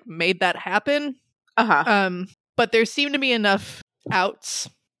Cassandra made that happen. But there seemed to be enough outs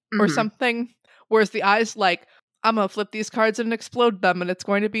or something, whereas the eye's I'm gonna flip these cards and explode them, and it's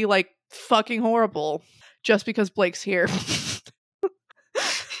going to be fucking horrible just because Blake's here.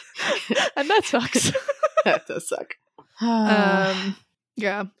 And that sucks. That does suck.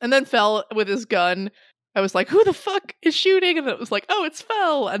 Yeah. And then Fel with his gun. I was like, who the fuck is shooting? And it was oh, it's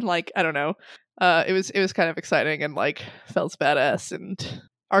Fel. And I don't know. It was kind of exciting, and Fel's badass, and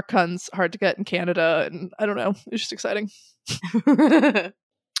Archon's hard to get in Canada, and I don't know. It was just exciting.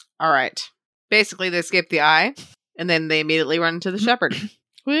 All right. Basically, they escape the eye, and then they immediately run into the shepherd.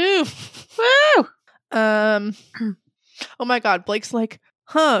 Woo! Woo! Oh my god, Blake's like,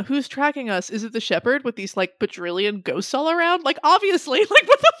 who's tracking us? Is it the shepherd with these, like, bajillion ghosts all around? Like, obviously, like,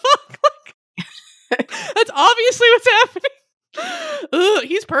 what the fuck? Like, that's obviously what's happening. Ugh,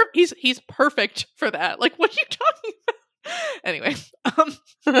 he's perfect for that. Like, what are you talking about? Anyway,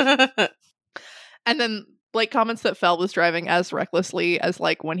 and then Blake comments that Fel was driving as recklessly as,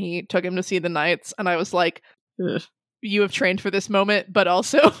 like, when he took him to see the Knights, and I was like, ugh, you have trained for this moment, but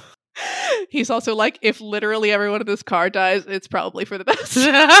also... He's also like, if literally everyone in this car dies, it's probably for the best.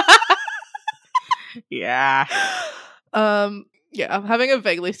 Yeah. Yeah, having a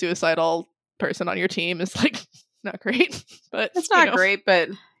vaguely suicidal person on your team is, like, not great. But it's not great, but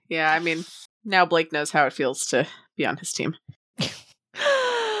yeah, I mean, now Blake knows how it feels to be on his team. Yeah.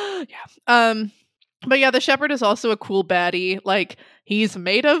 But yeah, the shepherd is also a cool baddie. Like, he's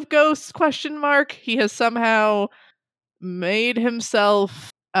made of ghosts, ? He has somehow made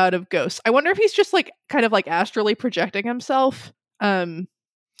himself out of ghosts. I wonder if he's just, like, kind of, like, astrally projecting himself.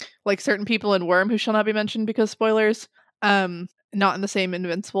 Like certain people in Worm who shall not be mentioned because spoilers. Not in the same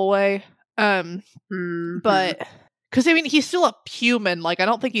invincible way. But because I mean he's still a human. Like, I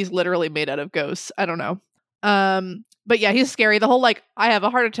don't think he's literally made out of ghosts. I don't know. But yeah, he's scary. The whole, like, I have a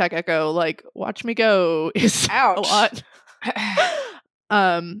heart attack echo, like, watch me go is ouch. A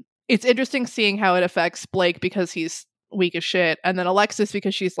lot. It's interesting seeing how it affects Blake because he's weak as shit, and then Alexis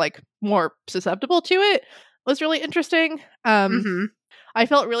because she's, like, more susceptible to it was really interesting. I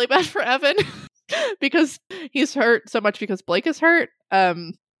felt really bad for Evan because he's hurt so much because Blake is hurt.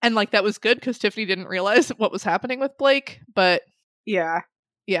 And, like, that was good because Tiffany didn't realize what was happening with Blake, but yeah.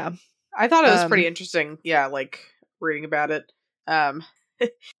 I thought it was pretty interesting. Yeah, like, reading about it. And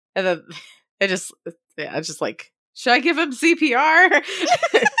then it's just like, should I give him CPR?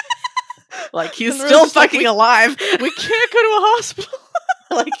 Like, he's still fucking alive. We can't go to a hospital.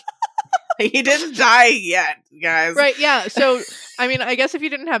 Like, he didn't die yet, guys. Right, yeah. So, I mean, I guess if you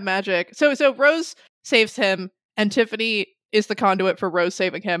didn't have magic. So Rose saves him, and Tiffany is the conduit for Rose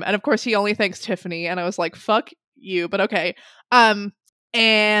saving him. And of course, he only thanks Tiffany, and I was like, fuck you, but okay.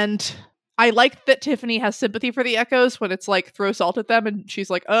 And I like that Tiffany has sympathy for the Echoes when it's like, throw salt at them, and she's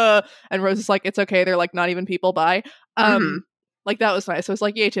like, and Rose is like, it's okay, they're, like, not even people, bye. Like, that was nice. I was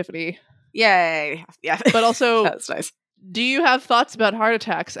like, yay, Tiffany. Yay. Yeah. But also, that's nice. Do you have thoughts about heart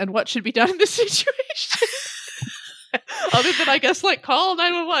attacks and what should be done in this situation? Other than, I guess, like, call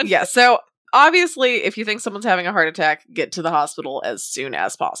 911. Yeah, so obviously, if you think someone's having a heart attack, get to the hospital as soon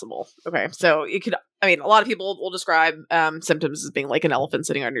as possible. Okay, so you could, I mean, a lot of people will describe symptoms as being like an elephant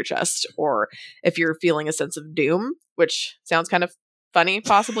sitting on your chest, or if you're feeling a sense of doom, which sounds kind of funny,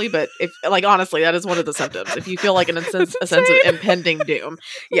 possibly, but if, like, honestly, that is one of the symptoms. If you feel like a sense of impending doom,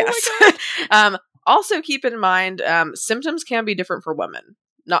 yes. Also, keep in mind, symptoms can be different for women.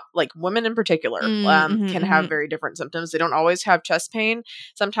 Not like women in particular can have very different symptoms. They don't always have chest pain.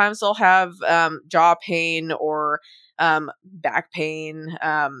 Sometimes they'll have jaw pain or back pain.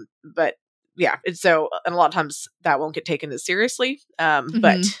 But yeah, and a lot of times that won't get taken as seriously.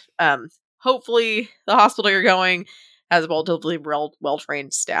 But hopefully the hospital you're going has a relatively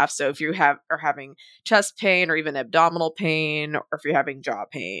well-trained staff. So if you are having chest pain or even abdominal pain, or if you're having jaw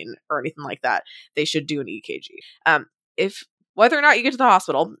pain or anything like that, they should do an EKG. Whether or not you get to the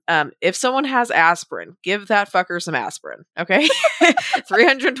hospital, if someone has aspirin, give that fucker some aspirin, okay?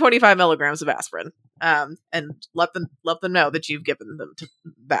 325 milligrams of aspirin, and let them know that you've given them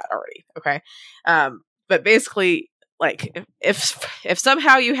that already, okay? But basically, like, if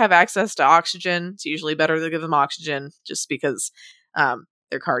somehow you have access to oxygen, it's usually better to give them oxygen, just because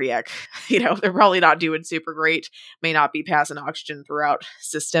their cardiac, they're probably not doing super great, may not be passing oxygen throughout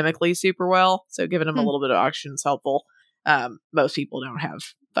systemically super well, so giving them a little bit of oxygen is helpful. Most people don't have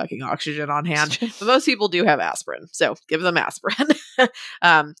fucking oxygen on hand, but most people do have aspirin, so give them aspirin.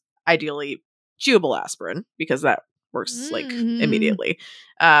 Ideally chewable aspirin, because that works like immediately.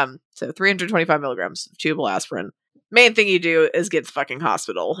 So 325 milligrams of chewable aspirin. Main thing you do is get to the fucking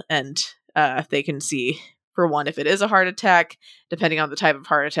hospital, and they can see, for one, if it is a heart attack. Depending on the type of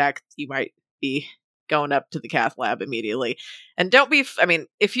heart attack, you might be going up to the cath lab immediately. And don't be,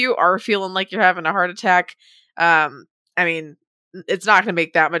 if you are feeling like you're having a heart attack, it's not going to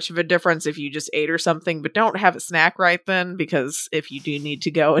make that much of a difference if you just ate or something, but don't have a snack right then, because if you do need to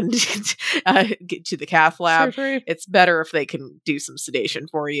go and get to the cath lab, it's better if they can do some sedation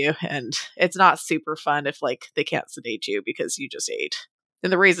for you. And it's not super fun if, like, they can't sedate you because you just ate.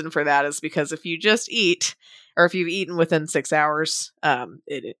 And the reason for that is because if you just eat, or if you've eaten within 6 hours,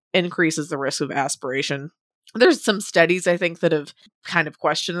 it increases the risk of aspiration. there's some studies I think that have kind of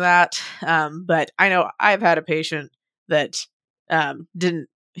questioned that. But I know I've had a patient that didn't.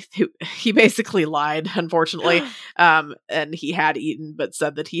 He basically lied, unfortunately, and he had eaten, but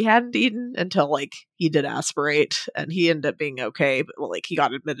said that he hadn't eaten until like he did aspirate, and he ended up being okay. But like he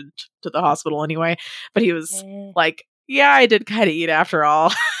got admitted to the hospital anyway. But he was like, "Yeah, I did kind of eat after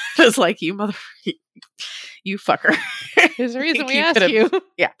all." It was like, "You mother, you fucker." There's a reason we ask you.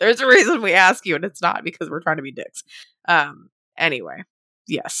 Yeah, there's a reason we ask you, and it's not because we're trying to be dicks. Anyway,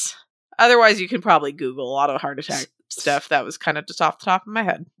 yes. Otherwise, you can probably Google a lot of heart attack stuff. That was kind of just off the top of my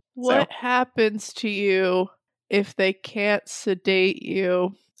head. What happens to you if they can't sedate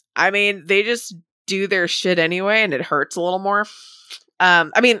you? I mean, they just do their shit anyway, and it hurts a little more. I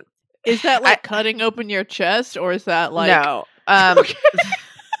mean, is that like cutting open your chest, or is that like no?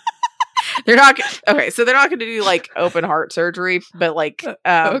 They're not okay. So they're not going to do like open heart surgery, but like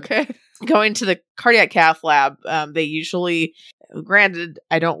okay, going to the cardiac cath lab. They usually. Granted,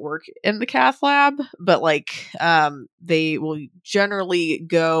 I don't work in the cath lab, but like they will generally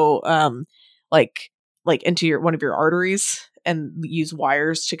go like into one of your arteries and use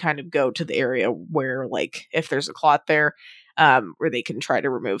wires to kind of go to the area where like if there's a clot there, where they can try to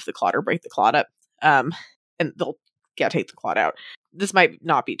remove the clot or break the clot up, and they'll take the clot out. This might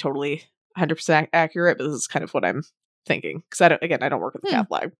not be totally 100% accurate, but this is kind of what I'm thinking because I don't work at the cath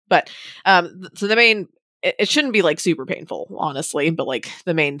lab, but so the main. It shouldn't be like super painful, honestly, but like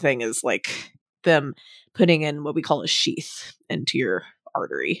the main thing is like them putting in what we call a sheath into your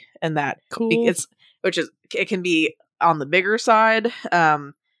artery, and that it can be on the bigger side.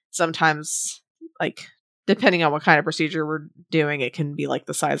 Sometimes, like depending on what kind of procedure we're doing, it can be like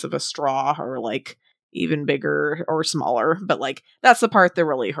the size of a straw or like even bigger or smaller. But like that's the part that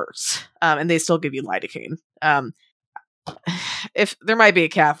really hurts, and they still give you lidocaine. If there might be a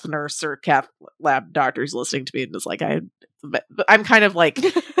cath nurse or cath lab doctors listening to me and it's like I'm kind of like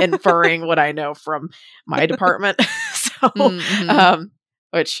inferring what I know from my department. So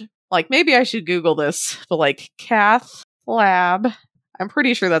which like maybe I should Google this, but like cath lab, I'm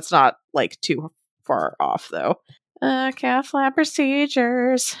pretty sure that's not like too far off though. Cath lab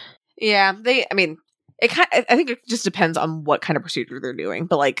procedures. Yeah, I think it just depends on what kind of procedure they're doing,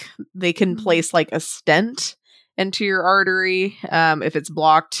 but like they can place like a stent into your artery if it's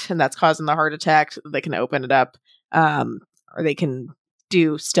blocked and that's causing the heart attack. They can open it up, or they can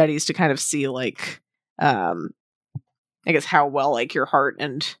do studies to kind of see like I guess how well like your heart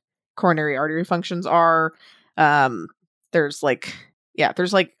and coronary artery functions are. There's like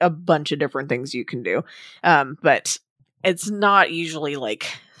a bunch of different things you can do, but it's not usually like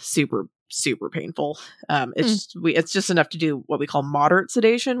super painful. It's just enough to do what we call moderate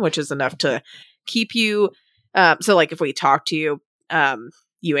sedation, which is enough to keep you so like if we talk to you,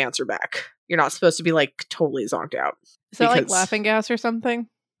 you answer back. You're not supposed to be like totally zonked out. Is that like laughing gas or something?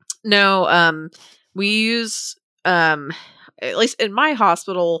 No, we use at least in my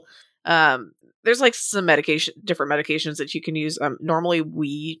hospital, there's like some different medications that you can use. Normally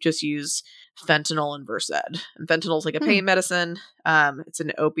we just use fentanyl and Versed. And fentanyl is like a pain medicine. It's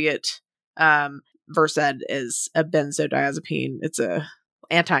an opiate. Versed is a benzodiazepine. It's a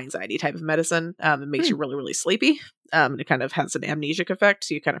anti-anxiety type of medicine. It makes you really, really sleepy. It kind of has an amnesic effect,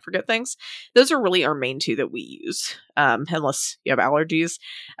 so you kind of forget things. Those are really our main two that we use, unless you have allergies.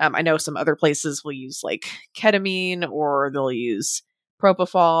 I know some other places will use like ketamine or they'll use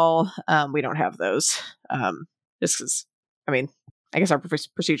propofol. We don't have those, just because, I guess our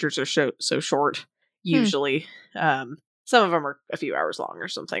procedures are so short, usually. Some of them are a few hours long or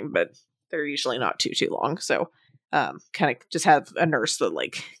something, but they're usually not too long, so kind of just have a nurse that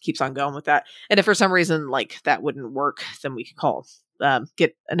like keeps on going with that. And if for some reason like that wouldn't work, then we could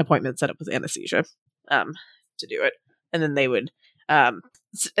get an appointment set up with anesthesia to do it. And then they would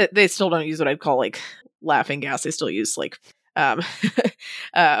they still don't use what I'd call like laughing gas. They still use like a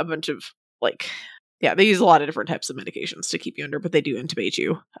bunch of like they use a lot of different types of medications to keep you under, but they do intubate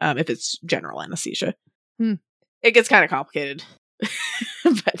you if it's general anesthesia. It gets kind of complicated.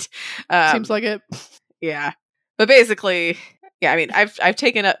 But seems like it. Yeah. But basically, I've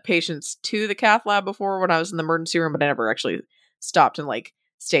taken up patients to the cath lab before when I was in the emergency room, but I never actually stopped and like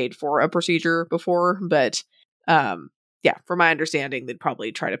stayed for a procedure before. But from my understanding, they'd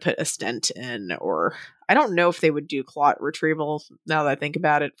probably try to put a stent in, or I don't know if they would do clot retrieval now that I think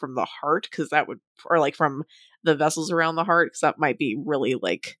about it from the heart, because that would, or like from the vessels around the heart, because that might be really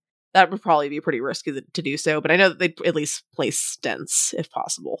like, that would probably be pretty risky to do so. But I know that they'd at least place stents if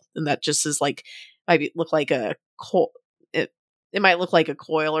possible. And that just is like, look like a coil. It might look like a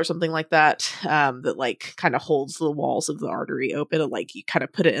coil or something like that, that like kind of holds the walls of the artery open, and like you kind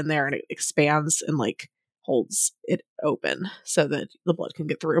of put it in there and it expands and like holds it open so that the blood can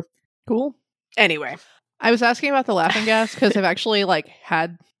get through. Cool. Anyway, I was asking about the laughing gas because I've actually like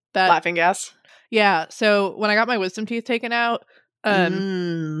had that laughing gas. Yeah. So when I got my wisdom teeth taken out,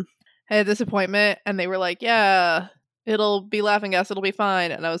 I had this appointment and they were like, yeah, it'll be laughing gas, it'll be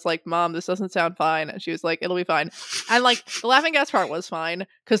fine. And I was like, Mom, this doesn't sound fine. And she was like, it'll be fine. And like the laughing gas part was fine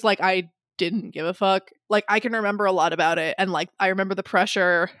because like I didn't give a fuck. Like I can remember a lot about it. And like I remember the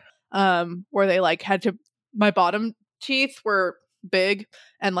pressure where they like had to, my bottom teeth were big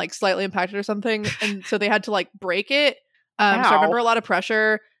and like slightly impacted or something. And so they had to like break it. So I remember a lot of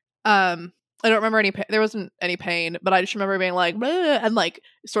pressure. I don't remember there wasn't any pain, but I just remember being like, bleh, and like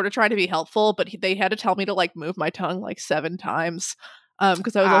sort of trying to be helpful, but they had to tell me to like move my tongue like 7 times.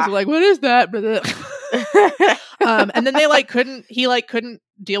 Because I was also like, what is that? And then he couldn't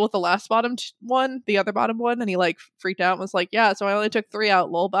deal with the last the other bottom one, and he like freaked out and was like, yeah, so I only took 3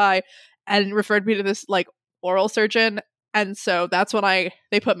 out, lol, bye, and referred me to this like oral surgeon. And so that's when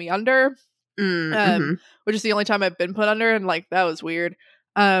they put me under, which is the only time I've been put under, and like that was weird.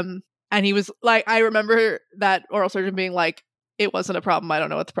 And he was like, I remember that oral surgeon being like, it wasn't a problem. I don't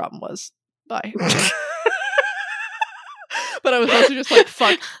know what the problem was. Bye. But I was also just like,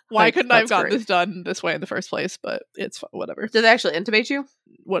 fuck, why couldn't I have gotten this done this way in the first place? But it's whatever. Did they actually intubate you?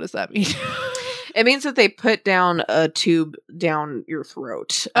 What does that mean? It means that they put down a tube down your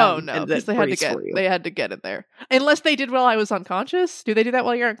throat. Oh no, because they had to get in there. Unless they did while I was unconscious. Do they do that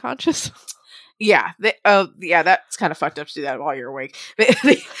while you're unconscious? Yeah, that's kind of fucked up to do that while you're awake.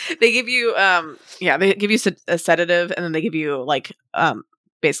 They give you they give you a sedative, and then they give you like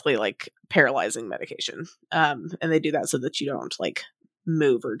basically like paralyzing medication. And they do that so that you don't like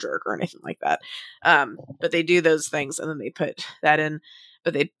move or jerk or anything like that. But they do those things, and then they put that in.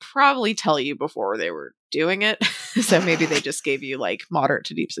 But they'd probably tell you before they were doing it, so maybe they just gave you like moderate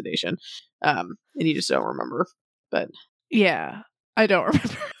to deep sedation, and you just don't remember. But yeah, I don't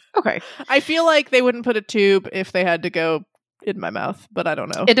remember. Okay. I feel like they wouldn't put a tube if they had to go in my mouth, but I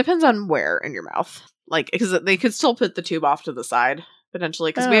don't know. It depends on where in your mouth. Like, because they could still put the tube off to the side,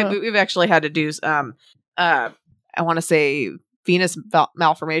 potentially. Because we've actually had to do, I want to say, venous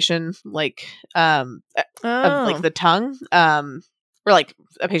malformation, like, of, like, the tongue. Or, like,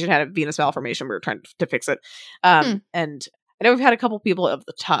 a patient had a venous malformation. We were trying to fix it. And I know we've had a couple people of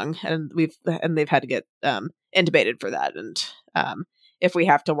the tongue, and they've had to get intubated for that. And, if we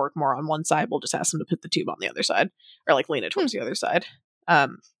have to work more on one side, we'll just ask them to put the tube on the other side, or like lean it towards the other side.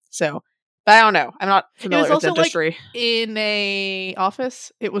 So, but I don't know. I'm not familiar with dentistry. Like in a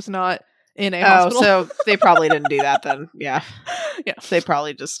office, it was not in a hospital. So they probably didn't do that then. Yeah. Yeah. They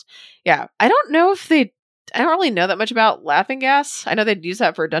probably just, I don't know if I don't really know that much about laughing gas. I know they'd use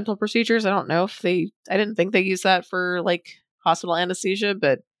that for dental procedures. I don't know if I didn't think they use that for like hospital anesthesia,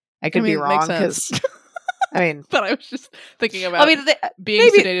 but I could be wrong because I mean, but I was just thinking about being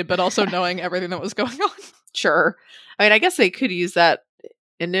sedated, but also knowing everything that was going on. Sure. I mean, I guess they could use that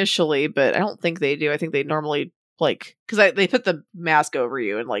initially, but I don't think they do. I think they normally like, because they put the mask over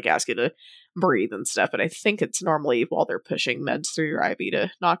you and like ask you to breathe and stuff. But I think it's normally while they're pushing meds through your IV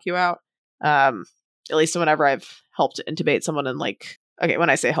to knock you out. At least whenever I've helped intubate someone and like, okay, when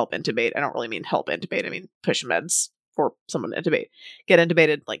I say help intubate, I don't really mean help intubate. I mean push meds for someone to intubate. Get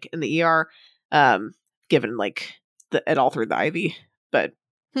intubated like in the ER. Given like it all through the IV, but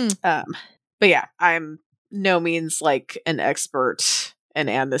yeah, I'm no means like an expert in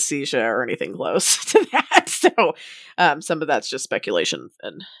anesthesia or anything close to that. So some of that's just speculation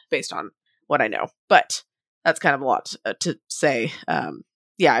and based on what I know, but that's kind of a lot to say.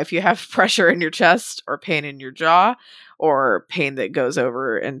 If you have pressure in your chest or pain in your jaw or pain that goes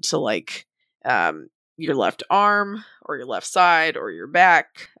over into like your left arm or your left side or your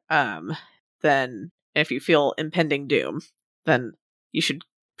back, then if you feel impending doom, then you should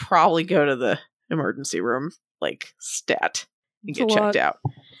probably go to the emergency room, like stat, and get checked out.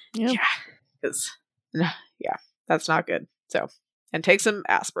 Yep. Yeah, because that's not good. So, and take some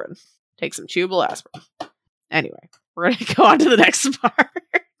aspirin, take some chewable aspirin. Anyway, we're gonna go on to the next part.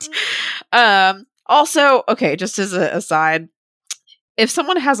 Also, okay, just as an aside, if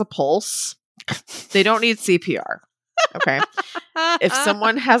someone has a pulse, they don't need CPR. Okay. If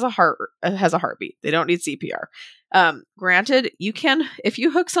someone has a heartbeat, they don't need CPR. Granted, you can, if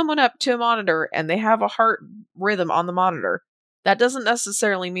you hook someone up to a monitor and they have a heart rhythm on the monitor, that doesn't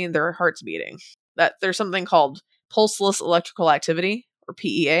necessarily mean their heart's beating. That there's something called pulseless electrical activity, or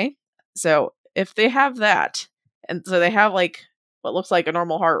PEA. So if they have that, and so they have like what looks like a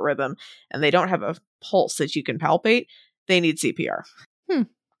normal heart rhythm, and they don't have a pulse that you can palpate, they need CPR.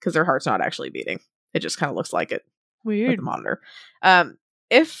 Because their heart's not actually beating. It just kind of looks like it. Weird. With the monitor.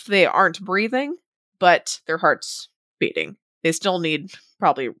 If they aren't breathing, but their heart's beating. They still need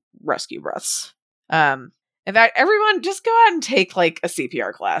probably rescue breaths. In fact, everyone just go out and take like a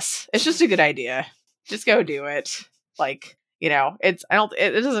CPR class. It's just a good idea. Just go do it. Like, you know, it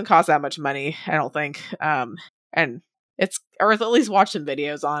doesn't cost that much money, I don't think. And it's, or at least watch some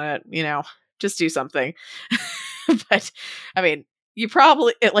videos on it, you know, just do something. But I mean, you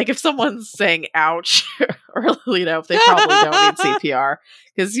probably, like, if someone's saying ouch, or, you know, if they probably don't need CPR,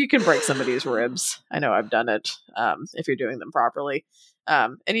 because you can break somebody's ribs. I know I've done it, if you're doing them properly.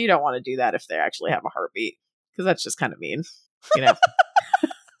 And you don't want to do that if they actually have a heartbeat, because that's just kind of mean, you know.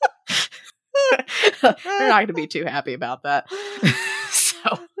 They're not going to be too happy about that.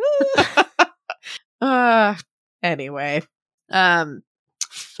 So, anyway, on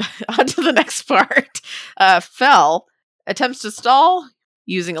to the next part. Fel attempts to stall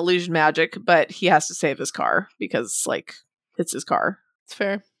using illusion magic, but he has to save his car because, like, it's his car. It's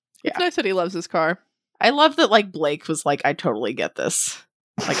fair. Yeah. It's nice that he loves his car. I love that, like, Blake was like, I totally get this.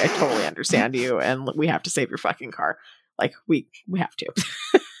 Like, I totally understand you, and we have to save your fucking car. Like, we have to.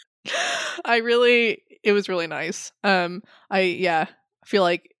 It was really nice. I feel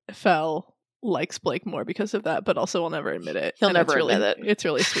like Fel likes Blake more because of that, but also will never admit it. He'll never admit it. It's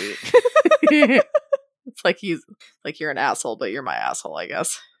really sweet. It's like he's like, you're an asshole, but you're my asshole, I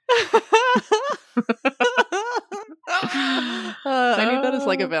guess. I need that as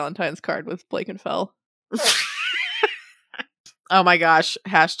like a Valentine's card with Blake and Fel. Oh my gosh.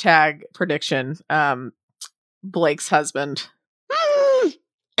 Hashtag prediction. Blake's husband.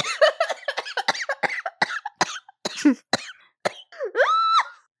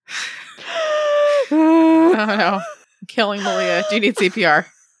 Oh no. Killing Malia. Do you need CPR?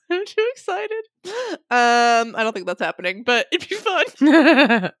 I'm too excited. I don't think that's happening, but it'd be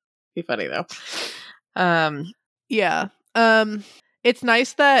fun. Be funny though. Yeah. It's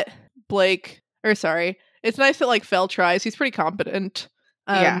nice that it's nice that like Fel tries. He's pretty competent.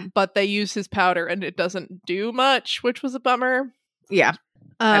 Yeah. But they use his powder and it doesn't do much, which was a bummer. Yeah.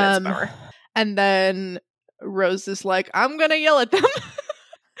 That is a bummer. And then Rose is like, I'm gonna yell at them.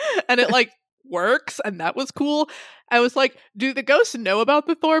 And it like works, and that was cool. I was like, do the ghosts know about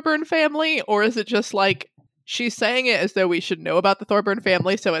the Thorburn family, or is it just like she's saying it as though we should know about the Thorburn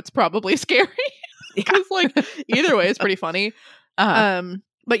family, so it's probably scary? Because like either way, it's pretty funny.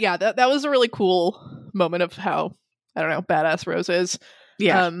 But yeah, that was a really cool moment of how, I don't know, badass Rose is.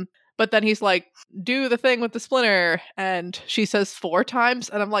 Yeah. But then he's like, do the thing with the splinter, and she says 4 times,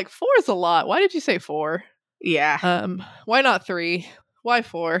 and I'm like, 4 is a lot. Why did you say 4? Yeah. Why not 3? Why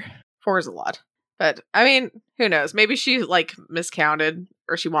 4? 4 is a lot. But, I mean, who knows? Maybe she, like, miscounted,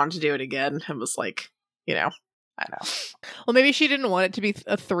 or she wanted to do it again and was like, you know, I don't know. Well, maybe she didn't want it to be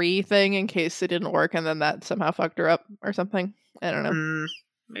a 3 thing in case it didn't work, and then that somehow fucked her up or something. I don't know.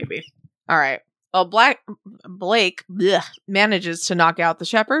 Maybe. All right. Well, Blake manages to knock out the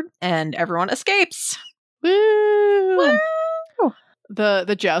shepherd, and everyone escapes. Woo! Woo!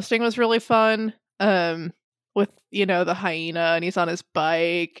 The jousting was really fun. With, you know, the hyena, and he's on his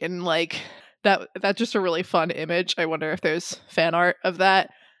bike, and like that's just a really fun image. I wonder if there's fan art of that,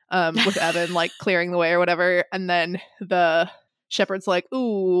 with Evan like clearing the way or whatever, and then the shepherd's like,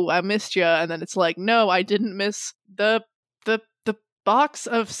 "Ooh, I missed you," and then it's like, "No, I didn't miss the box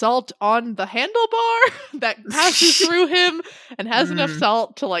of salt on the handlebar that passes through him and has enough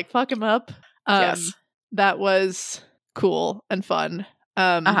salt to like fuck him up." Yes, that was cool and fun.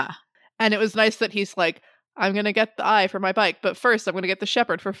 And it was nice that he's like, I'm gonna get the eye for my bike, but first I'm gonna get the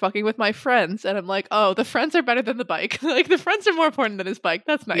shepherd for fucking with my friends. And I'm like, oh, the friends are better than the bike. Like, the friends are more important than his bike.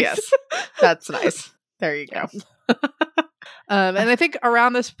 That's nice. Yes, that's nice. There you go. And I think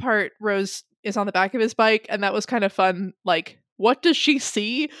around this part, Rose is on the back of his bike, and that was kind of fun. Like, what does she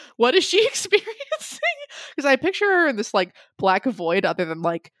see? What is she experiencing? Because I picture her in this like black void, other than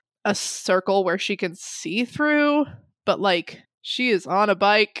like a circle where she can see through, but like she is on a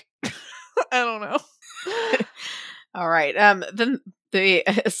bike. I don't know. All right. Then they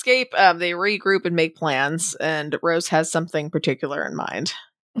escape. They regroup and make plans, and Rose has something particular in mind.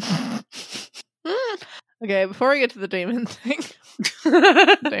 Okay, before we get to the Damon thing,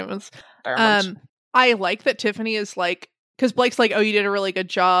 Damons. I like that Tiffany is like, because Blake's like, oh, you did a really good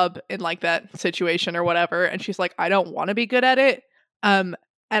job in like that situation or whatever, and she's like, I don't want to be good at it.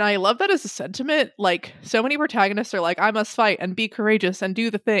 And I love that as a sentiment. Like, so many protagonists are like, I must fight and be courageous and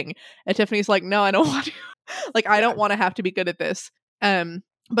do the thing. And Tiffany's like, no, I don't want to. Like, I don't want to have to be good at this.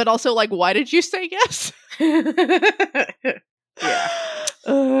 But also, like, why did you say yes?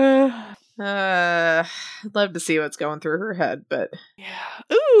 Yeah. I'd love to see what's going through her head, but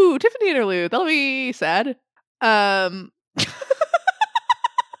yeah. Ooh, Tiffany interlude. That'll be sad.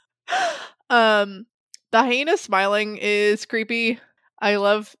 The hyena smiling is creepy.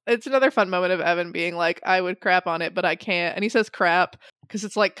 It's another fun moment of Evan being like, I would crap on it, but I can't. And he says crap because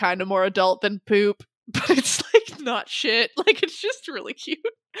it's like kind of more adult than poop, but it's like not shit. Like it's just really cute.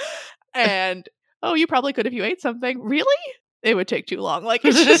 And oh, you probably could if you ate something. Really? It would take too long. Like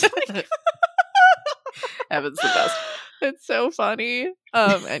it's just like Evan's the best. It's so funny.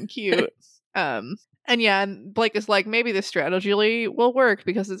 And cute. And yeah, and Blake is like, maybe this strategy will work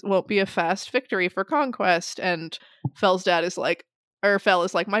because it won't be a fast victory for Conquest. And Fell's dad is like, or Fell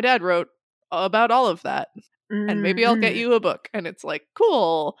is like, my dad wrote about all of that. And maybe I'll get you a book. And it's like,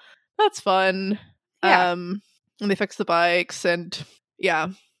 cool. That's fun. Yeah. And they fix the bikes and yeah.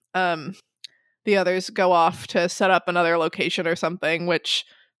 The others go off to set up another location or something, which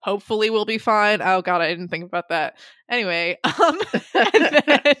hopefully will be fine. Oh god, I didn't think about that. Anyway, and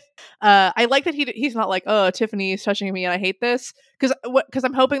then, I like that he's not like, oh, Tiffany's touching me and I hate this, because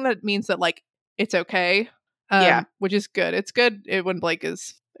I'm hoping that it means that like it's okay. Yeah, which is good. It's good when Blake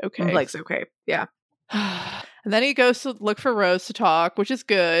is okay. When Blake's okay. Yeah. And then he goes to look for Rose to talk, which is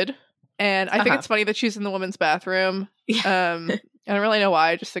good. And I think it's funny that she's in the women's bathroom. I don't really know why.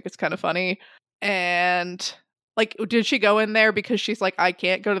 I just think it's kind of funny. And like, did she go in there because she's like, I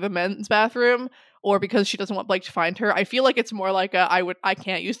can't go to the men's bathroom, or because she doesn't want Blake to find her? I feel like it's more like I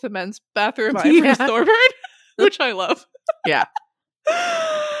can't use the men's bathroom. I'm Bruce Thorburn, which I love. Yeah.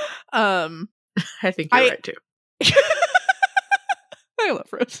 I think you're right too. I love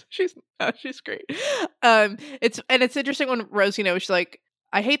Rose. She's great. It's interesting when Rose, she's like,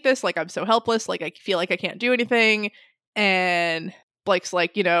 I hate this. Like, I'm so helpless. Like, I feel like I can't do anything. And Blake's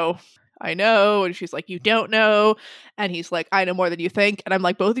like, I know. And she's like, you don't know. And he's like, I know more than you think. And I'm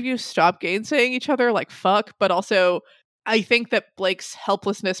like, both of you stop gainsaying each other. Like, fuck. But also, I think that Blake's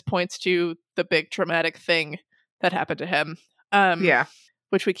helplessness points to the big traumatic thing that happened to him. Yeah.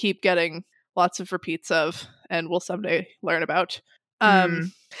 Which we keep getting lots of repeats of and we'll someday learn about.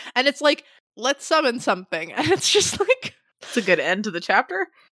 And it's like, let's summon something. And it's just like, it's a good end to the chapter.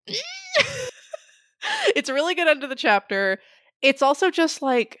 It's a really good end to the chapter. It's also just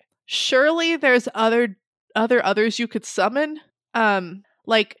like, surely there's others you could summon.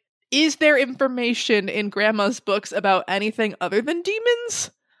 Like, is there information in Grandma's books about anything other than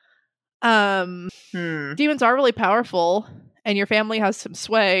demons? Demons are really powerful and your family has some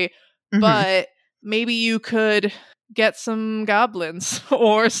sway, but maybe you could get some goblins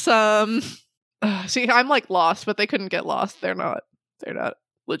or some see, I'm like lost, but they couldn't get lost. They're not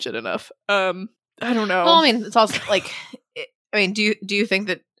legit enough. I don't know. Well, I mean, it's also like, do you think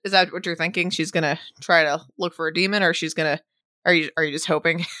that, is that what you're thinking? She's gonna try to look for a demon, or are you just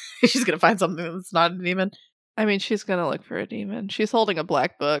hoping she's gonna find something that's not a demon? I mean, she's gonna look for a demon. She's holding a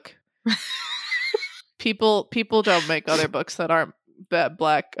black book. People don't make other books that aren't that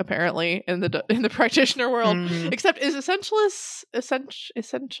black, apparently, in the practitioner world. Except is Essentials in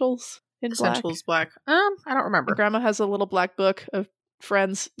Essentials black? I don't remember. And Grandma has a little black book of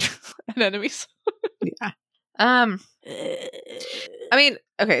friends and enemies. Yeah. I mean,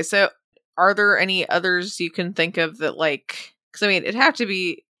 okay, so are there any others you can think of that, like, because I mean, it'd have to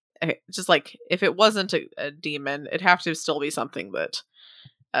be, okay, just like, if it wasn't a demon, it'd have to still be something that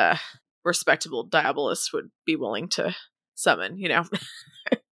respectable diabolists would be willing to summon,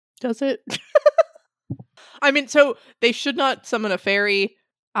 Does it? I mean, so they should not summon a fairy.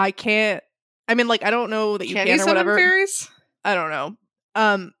 I don't know that you can or whatever. Fairies? I don't know.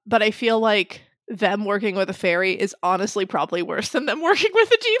 But I feel like them working with a fairy is honestly probably worse than them working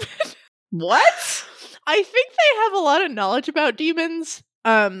with a demon. What? I think they have a lot of knowledge about demons.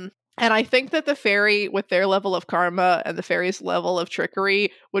 And I think that the fairy with their level of karma and the fairy's level of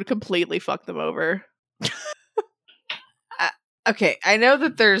trickery would completely fuck them over. Okay, I know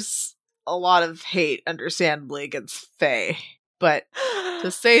that there's a lot of hate, understandably, against Fae, but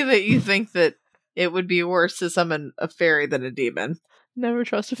to say that you think that it would be worse to summon a fairy than a demon, never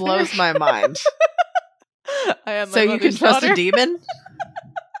trust a fairy, blows my mind. I am. So you can trust a demon?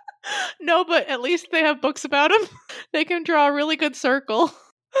 No, but at least they have books about them. They can draw a really good circle.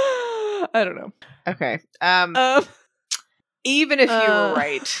 I don't know. Okay. Even if you were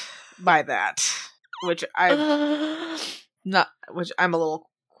right by that, which I'm a little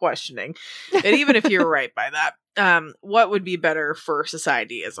questioning, but even if you were right by that, what would be better for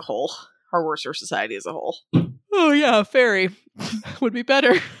society as a whole, or worse for society as a whole? Oh yeah, fairy would be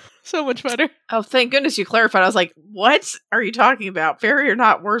better. So much better. Oh, thank goodness you clarified. I was like, what are you talking about? Fairy or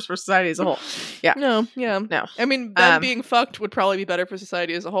not worse for society as a whole? Yeah. No. I mean, them being fucked would probably be better for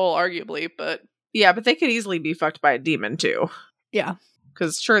society as a whole, arguably, but... Yeah, but they could easily be fucked by a demon, too. Yeah.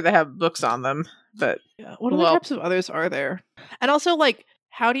 Because, sure, they have books on them, but... Yeah. What other types of others are there? And also, like,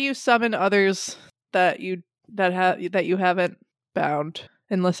 how do you summon others that you haven't bound,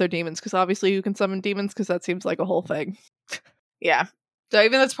 unless they're demons, because obviously you can summon demons, because that seems like a whole thing. Yeah. So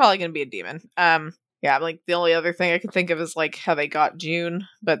even that's probably going to be a demon. Yeah, like the only other thing I can think of is like how they got June,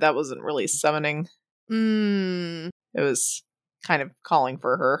 but that wasn't really summoning. It was kind of calling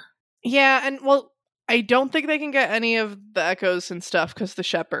for her. Yeah, and well, I don't think they can get any of the echoes and stuff because the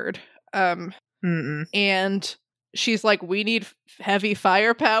shepherd. And she's like, we need heavy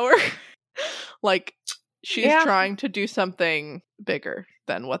firepower. Like, she's trying to do something bigger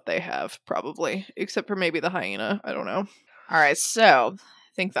than what they have, probably, except for maybe the hyena. I don't know. All right, so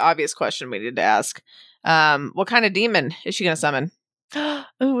I think the obvious question we need to ask: what kind of demon is she going to summon?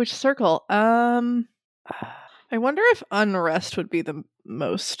 Oh, which circle? I wonder if unrest would be the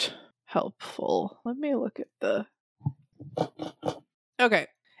most helpful. Let me look at the. Okay,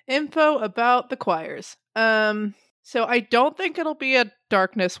 info about the choirs. So I don't think it'll be a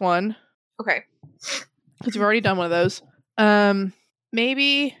darkness one. Okay, because we've already done one of those.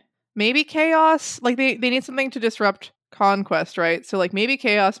 Maybe chaos. Like they need something to disrupt conquest, right? So like maybe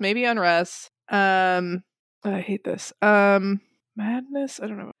chaos, maybe unrest. I hate this. Madness. I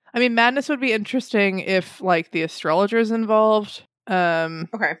don't know. I mean, madness would be interesting if like the astrologer's involved.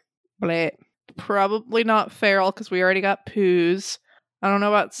 Okay. But probably not feral because we already got poos. I don't know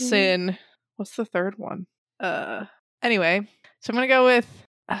about sin. What's the third one? Anyway, so I'm gonna go with.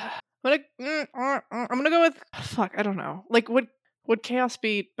 I'm gonna go with. Fuck, I don't know. Like, would chaos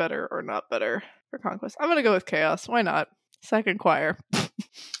be better or not better for conquest? I'm gonna go with chaos. Why not? Second choir.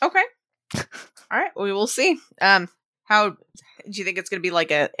 Okay. All right. We will see. How do you think it's gonna be?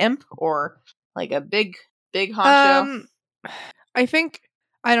 Like a imp or like a big honcho? I think.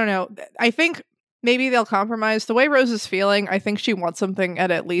 I don't know. I think maybe they'll compromise. The way Rose is feeling, I think she wants something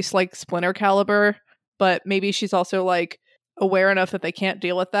at least like Splinter caliber, but maybe she's also like aware enough that they can't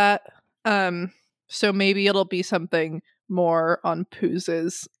deal with that. So maybe it'll be something more on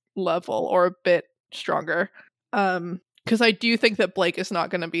Pooz's level or a bit stronger. Because I do think that Blake is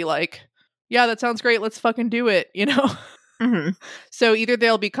not going to be like, yeah, that sounds great, let's fucking do it, you know? Mm-hmm. So either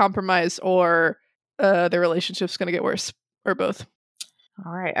they'll be compromised or their relationship's going to get worse, or both.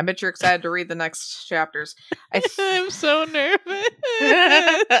 All right. I bet you're excited to read the next chapters. I'm so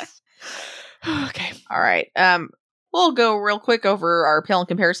nervous. Okay. All right. We'll go real quick over our Pale in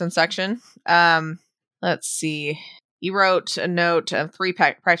Comparison section. Let's see. You wrote a note of 3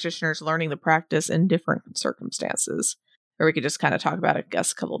 practitioners learning the practice in different circumstances. Or we could just kind of talk about, I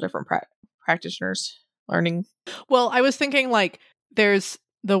guess, a couple different practitioners learning. Well, I was thinking, like, there's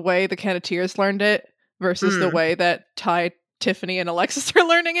the way the Canneteers learned it versus the way that Ty, Tiffany, and Alexis are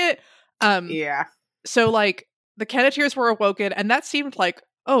learning it. Yeah. So, like, the Canneteers were awoken, and that seemed like,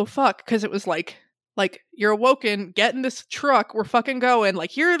 oh, fuck, because it was like, you're awoken, get in this truck, we're fucking going,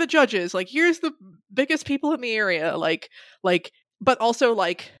 like, here are the judges, like, here's the biggest people in the area, like, but also,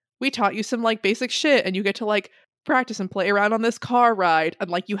 like, we taught you some, like, basic shit, and you get to, like, practice and play around on this car ride,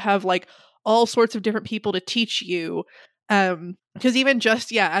 and, like, you have, like, all sorts of different people to teach you, because even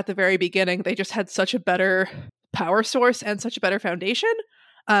just, at the very beginning, they just had such a better power source and such a better foundation.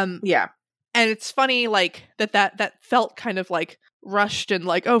 Yeah. And it's funny, like, that felt kind of, like, rushed and,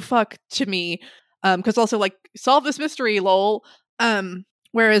 like, oh, fuck, to me, because also, like, solve this mystery, lol.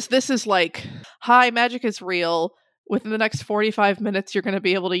 Whereas this is like, hi, magic is real. Within the next 45 minutes, you're going to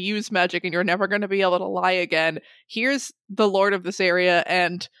be able to use magic and you're never going to be able to lie again. Here's the lord of this area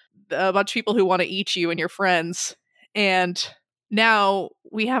and a bunch of people who want to eat you and your friends. And now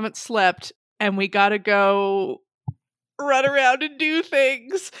we haven't slept and we got to go run around and do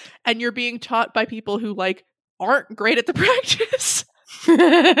things. And you're being taught by people who, like, aren't great at the practice.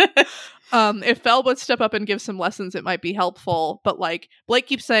 If Fel would step up and give some lessons, it might be helpful. But, like, Blake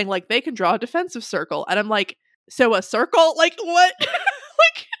keeps saying, like, they can draw a defensive circle. And I'm like, so a circle? Like, what?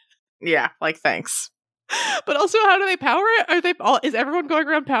 Like, yeah, like, thanks. But also, how do they power it? Is everyone going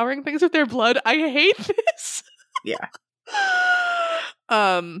around powering things with their blood? I hate this. Yeah.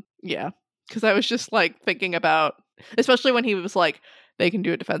 Yeah. Because I was just, like, thinking about, especially when he was like, they can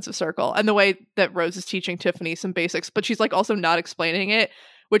do a defensive circle. And the way that Rose is teaching Tiffany some basics, but she's, like, also not explaining it,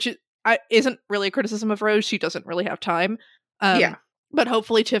 which isn't really a criticism of Rose. She doesn't really have time. Yeah. But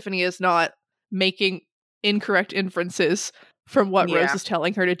hopefully Tiffany is not making incorrect inferences from what Rose is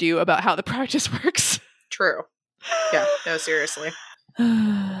telling her to do about how the practice works. True. Yeah. No, seriously.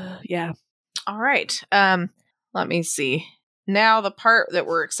 Yeah. All right. Let me see. Now the part that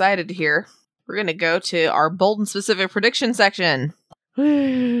we're excited to hear, we're going to go to our bold and specific prediction section.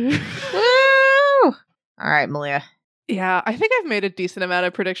 Woo! All right, Malia. Yeah, I think I've made a decent amount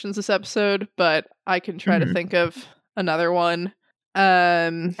of predictions this episode, but I can try to think of another one. I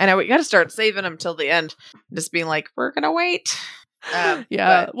know we got to start saving them till the end. Just being like, we're gonna wait.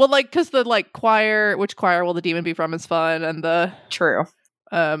 Yeah. Well, like, because the like choir, which choir will the demon be from, is fun, and the true.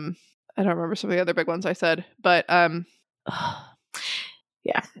 I don't remember some of the other big ones I said, but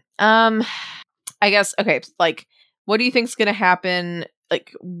yeah. I guess okay. Like, what do you think's gonna happen?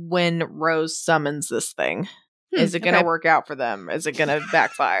 Like when Rose summons this thing, is it gonna work out for them? Is it gonna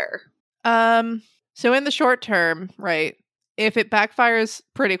backfire? So in the short term, right? If it backfires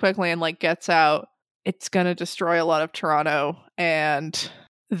pretty quickly and like gets out, it's gonna destroy a lot of Toronto, and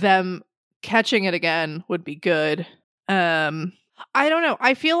them catching it again would be good. I don't know.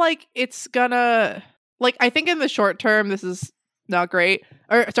 I feel like it's gonna like I think in the short term this is not great.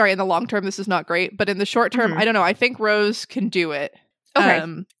 Or sorry, in the long term this is not great, but in the short term, I don't know. I think Rose can do it. Okay.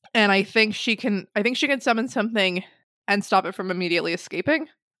 And I think she can summon something and stop it from immediately escaping.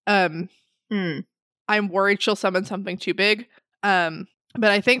 I'm worried she'll summon something too big. But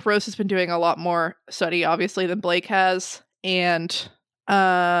I think Rose has been doing a lot more study, obviously, than Blake has. And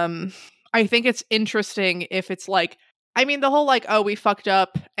I think it's interesting if it's like, I mean, the whole like, oh, we fucked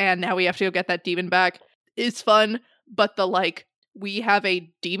up and now we have to go get that demon back is fun. But the like, we have a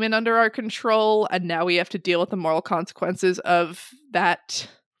demon under our control and now we have to deal with the moral consequences of that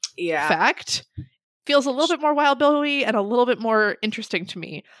fact feels a little bit more Wild Billy and a little bit more interesting to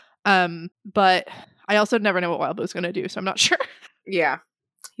me. But I also never know what Wild Bill's going to do, so I'm not sure. Yeah.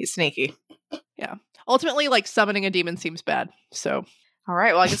 He's sneaky. Yeah. Ultimately, like, summoning a demon seems bad, so. All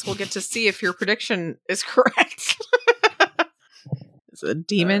right, well, I guess we'll get to see if your prediction is correct. Is a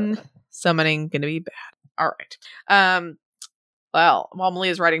demon summoning going to be bad? All right. Well, while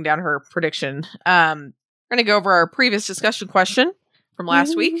Malia's writing down her prediction, we're going to go over our previous discussion question from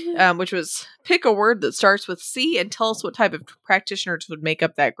last week, which was pick a word that starts with C and tell us what type of practitioners would make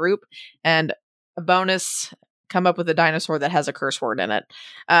up that group. And a bonus, come up with a dinosaur that has a curse word in it.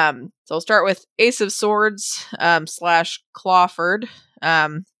 So we'll start with Ace of Swords / Clawford.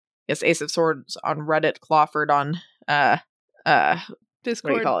 Yes, Ace of Swords on Reddit, Clawford on Discord.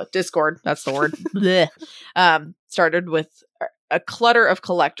 What do you call it? Discord. That's the word. Started with a clutter of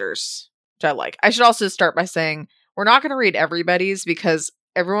collectors, which I like. I should also start by saying we're not going to read everybody's because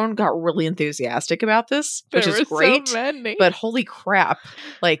everyone got really enthusiastic about this, which is great. So many. But holy crap.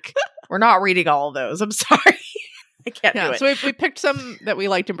 Like, we're not reading all of those. I'm sorry. I can't do it. So we picked some that we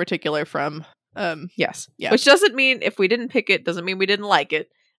liked in particular from... yes. Yeah. Which doesn't mean if we didn't pick it, doesn't mean we didn't like it.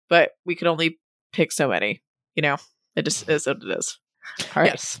 But we could only pick so many. You know? It just is what it is. All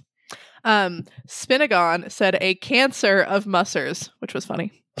right. Yes. Spinagon said a cancer of mussers, which was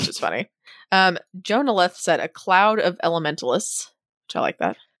funny. Which is funny. Jonalith said a cloud of elementalists, which I like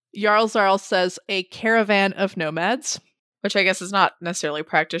that. Jarl Zarl says a caravan of nomads, which I guess is not necessarily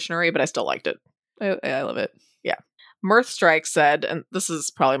practitioner-y, but I still liked it. I love it. Yeah. Mirthstrike said, and this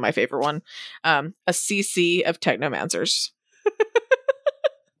is probably my favorite one, a CC of technomancers.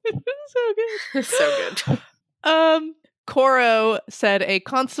 So good. So good. Koro said a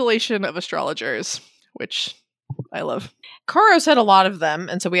constellation of astrologers, which I love. Koro said a lot of them,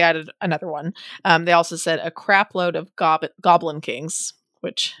 and so we added another one. They also said a crap load of goblin kings,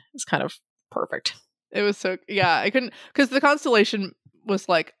 which is kind of perfect. It was so, yeah, I couldn't, because the constellation was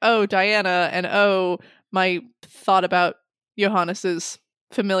like, oh, Diana, and oh, my thought about Johannes is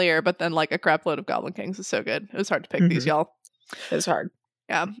familiar, but then like a crap load of goblin kings is so good. It was hard to pick these, y'all. It was hard.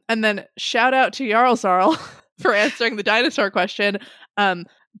 Yeah. And then shout out to Jarl Zarl for answering the dinosaur question.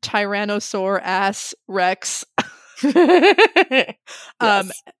 Tyrannosaur ass Rex. Yes.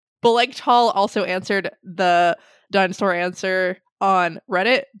 Blake Tall also answered the dinosaur answer on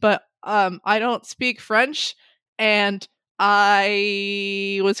Reddit, but I don't speak French and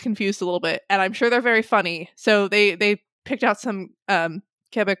I was confused a little bit, and I'm sure they're very funny. So they picked out some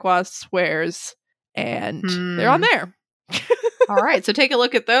Quebecois swears and they're on there. All right, so take a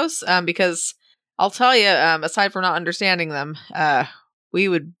look at those because I'll tell you, aside from not understanding them, we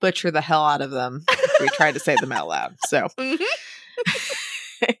would butcher the hell out of them if we tried to say them out loud. So,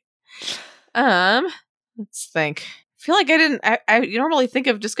 let's think. I feel like I normally think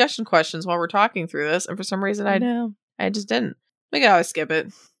of discussion questions while we're talking through this, and for some reason I just didn't. We could always skip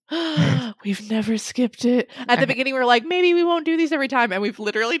it. We've never skipped it. At the beginning, we were like, maybe we won't do these every time, and we've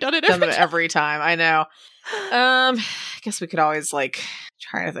literally done it every time. I know. I guess we could always like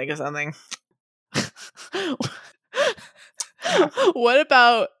try to think of something. What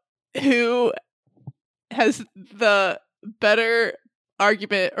about who has the better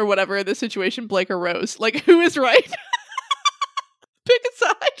argument or whatever in this situation, Blake or Rose? Like, who is right? Pick a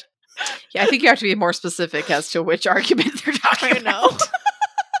side. Yeah, I think you have to be more specific as to which argument they're talking about.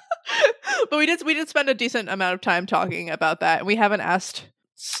 But we did spend a decent amount of time talking about that, and we haven't asked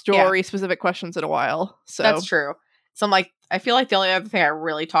story specific questions in a while. So that's true. So I'm like, I feel like the only other thing I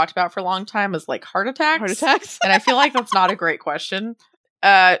really talked about for a long time is like heart attacks. Heart attacks. And I feel like that's not a great question.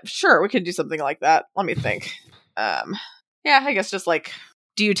 Sure, we could do something like that. Let me think. Yeah, I guess just like,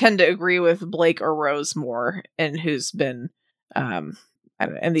 do you tend to agree with Blake or Rose more, and who's been, I don't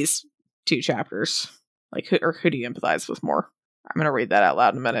know, in these 2 chapters? Like, who do you empathize with more? I'm gonna read that out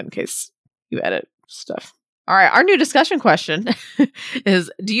loud in a minute in case you edit stuff. All right, our new discussion question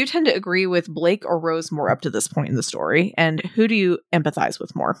is, do you tend to agree with Blake or Rose more up to this point in the story? And who do you empathize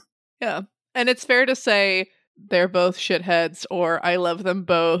with more? Yeah. And it's fair to say they're both shitheads, or I love them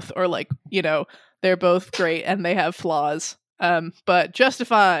both, or like, you know, they're both great and they have flaws. But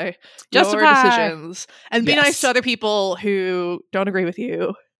justify your decisions and be nice to other people who don't agree with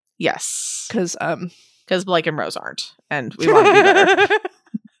you. Yes. Because Blake and Rose aren't. And we want to be better.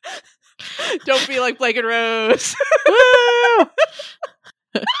 Don't be like Blake and Rose.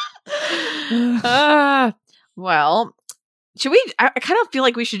 Well, should we? I kind of feel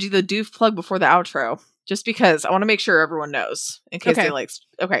like we should do the doof plug before the outro, just because I want to make sure everyone knows in case they like.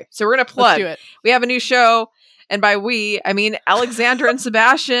 Okay, so we're gonna plug. Let's do it. We have a new show, and by we, I mean Alexandra and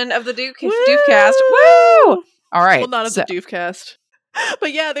Sebastian of the Doofcast. Woo! All right, well, not of the Doofcast.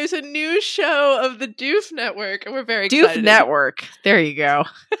 But yeah, there's a new show of the Doof Network, and we're very excited. Doof Network. There you go.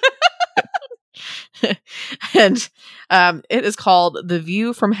 And it is called The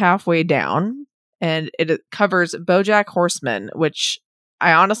View from Halfway Down, and it covers BoJack Horseman, which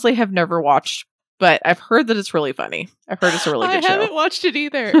I honestly have never watched, but I've heard that it's really funny. I've heard it's a really good show. I haven't watched it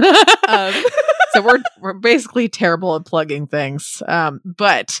either. So we're basically terrible at plugging things,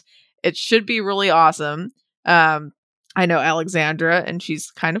 but it should be really awesome. I know Alexandra, and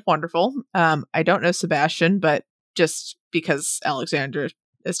she's kind of wonderful. I don't know Sebastian, but just because Alexandra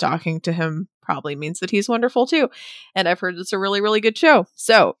is talking to him probably means that he's wonderful too. And I've heard it's a really, really good show.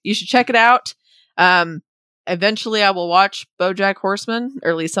 So you should check it out. Eventually I will watch BoJack Horseman,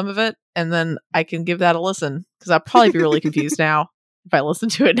 or at least some of it, and then I can give that a listen, because I'll probably be really confused now if I listen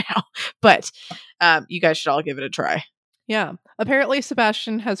to it now. But you guys should all give it a try. Yeah. Apparently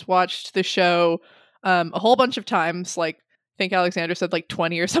Sebastian has watched the show a whole bunch of times. Like, I think Alexandra said like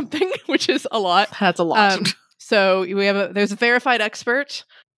 20 or something, which is a lot. That's a lot. So there's a verified expert.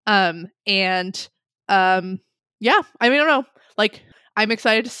 Yeah, I mean, I don't know. Like, I'm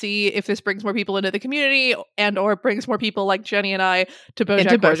excited to see if this brings more people into the community, and or brings more people like Jenny and I to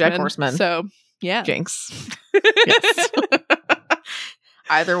BoJack Horseman. So yeah. Jinx. Yes.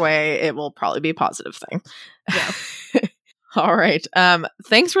 Either way, it will probably be a positive thing. Yeah. All right.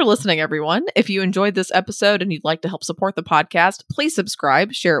 Thanks for listening, everyone. If you enjoyed this episode and you'd like to help support the podcast, please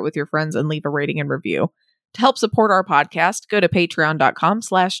subscribe, share it with your friends, and leave a rating and review. To help support our podcast, go to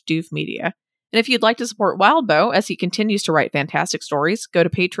patreon.com/doofmedia. And if you'd like to support Wildbow as he continues to write fantastic stories, go to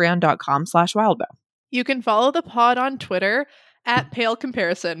patreon.com/wildbow. You can follow the pod on Twitter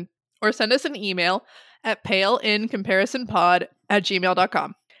 @PaleComparison, or send us an email at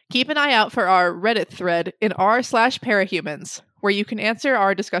paleincomparisonpod@gmail.com. Keep an eye out for our Reddit thread in r/parahumans, where you can answer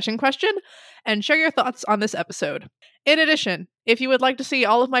our discussion question and share your thoughts on this episode. In addition, if you would like to see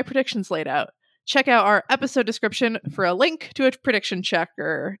all of my predictions laid out, check out our episode description for a link to a prediction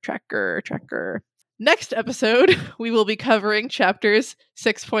tracker. Next episode, we will be covering chapters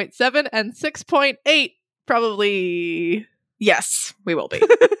 6.7 and 6.8, probably. Yes, we will be.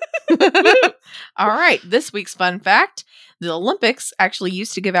 All right, this week's fun fact: the Olympics actually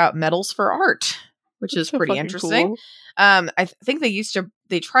used to give out medals for art, which is pretty interesting. Cool. I think they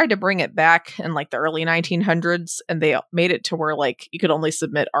tried to bring it back in like the early 1900s, and they made it to where like you could only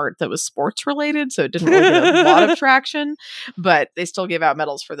submit art that was sports related, so it didn't really get a lot of traction, but they still gave out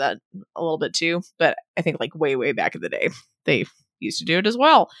medals for that a little bit too. But I think like way back in the day, they used to do it as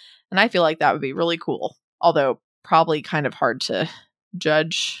well. And I feel like that would be really cool, although probably kind of hard to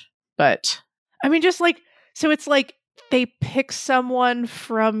judge. But I mean, just like, so it's like they pick someone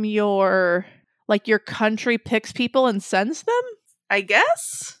from your country picks people and sends them? I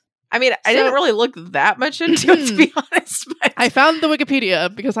guess. I mean, I didn't really look that much into it, to be honest. But I found the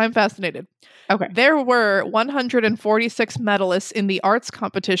Wikipedia because I'm fascinated. Okay. There were 146 medalists in the arts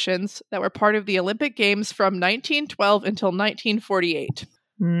competitions that were part of the Olympic Games from 1912 until 1948.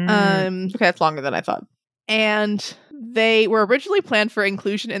 Okay, that's longer than I thought. And they were originally planned for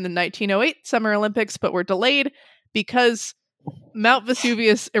inclusion in the 1908 Summer Olympics, but were delayed because Mount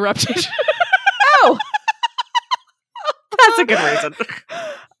Vesuvius erupted. Oh! That's a good reason.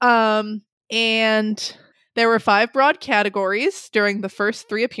 And there were 5 broad categories during the first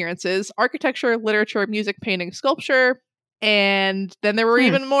 3 appearances: architecture, literature, music, painting, sculpture. And then there were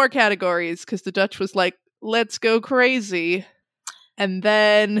even more categories because the Dutch was like, let's go crazy. And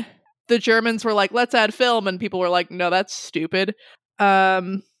then the Germans were like, let's add film. And people were like, no, that's stupid.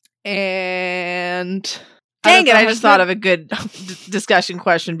 And dang it, I just thought of a good discussion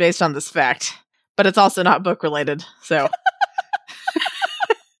question based on this fact. But it's also not book related. So,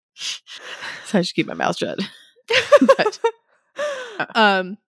 so I should keep my mouth shut. But,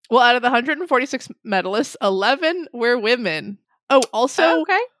 well, out of the 146 medalists, 11 were women. Oh, also,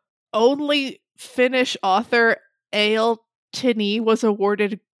 only Finnish author Aile Tinney was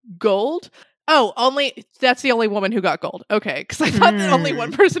awarded gold. Oh, that's the only woman who got gold. Okay, because I thought that only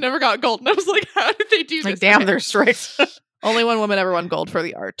one person ever got gold, and I was like, how did they do this? Damn, they're strict. Only one woman ever won gold for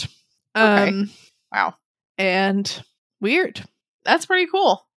the art. Wow. And weird. That's pretty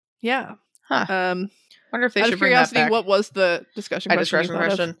cool. Yeah. Huh. Wonder if they should bring curiosity, that back. What was the discussion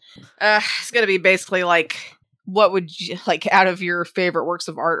question? It's going to be basically like, what would you, like, out of your favorite works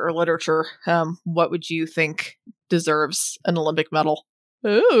of art or literature, what would you think deserves an Olympic medal?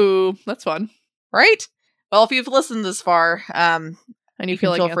 Ooh, that's fun. Right? Well, if you've listened this far, and you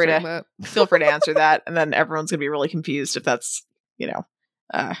feel like feel free to answer that, and then everyone's going to be really confused if that's,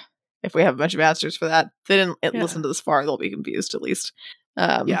 if we have a bunch of answers for that. If they didn't listen to this far, they'll be confused at least.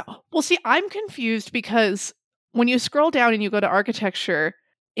 Yeah. Well, see, I'm confused because when you scroll down and you go to architecture,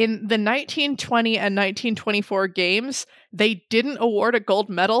 in the 1920 and 1924 games, they didn't award a gold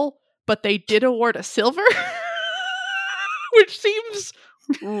medal, but they did award a silver, which seems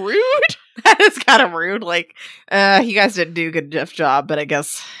rude. That is kind of rude. Like, you guys didn't do a good enough job, but I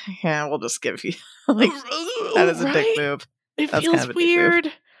guess, we'll just give you. Like, that is a dick move. It feels kind of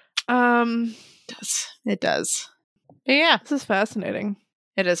weird. It does. But yeah. This is fascinating.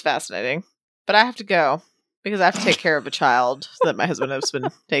 It is fascinating. But I have to go because I have to take care of a child that my husband has been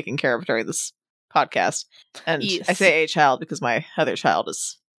taking care of during this podcast. And yes. I say a child because my other child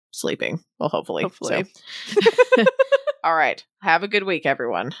is sleeping. Well, hopefully. So. All right. Have a good week,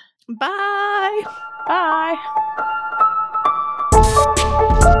 everyone. Bye. Bye.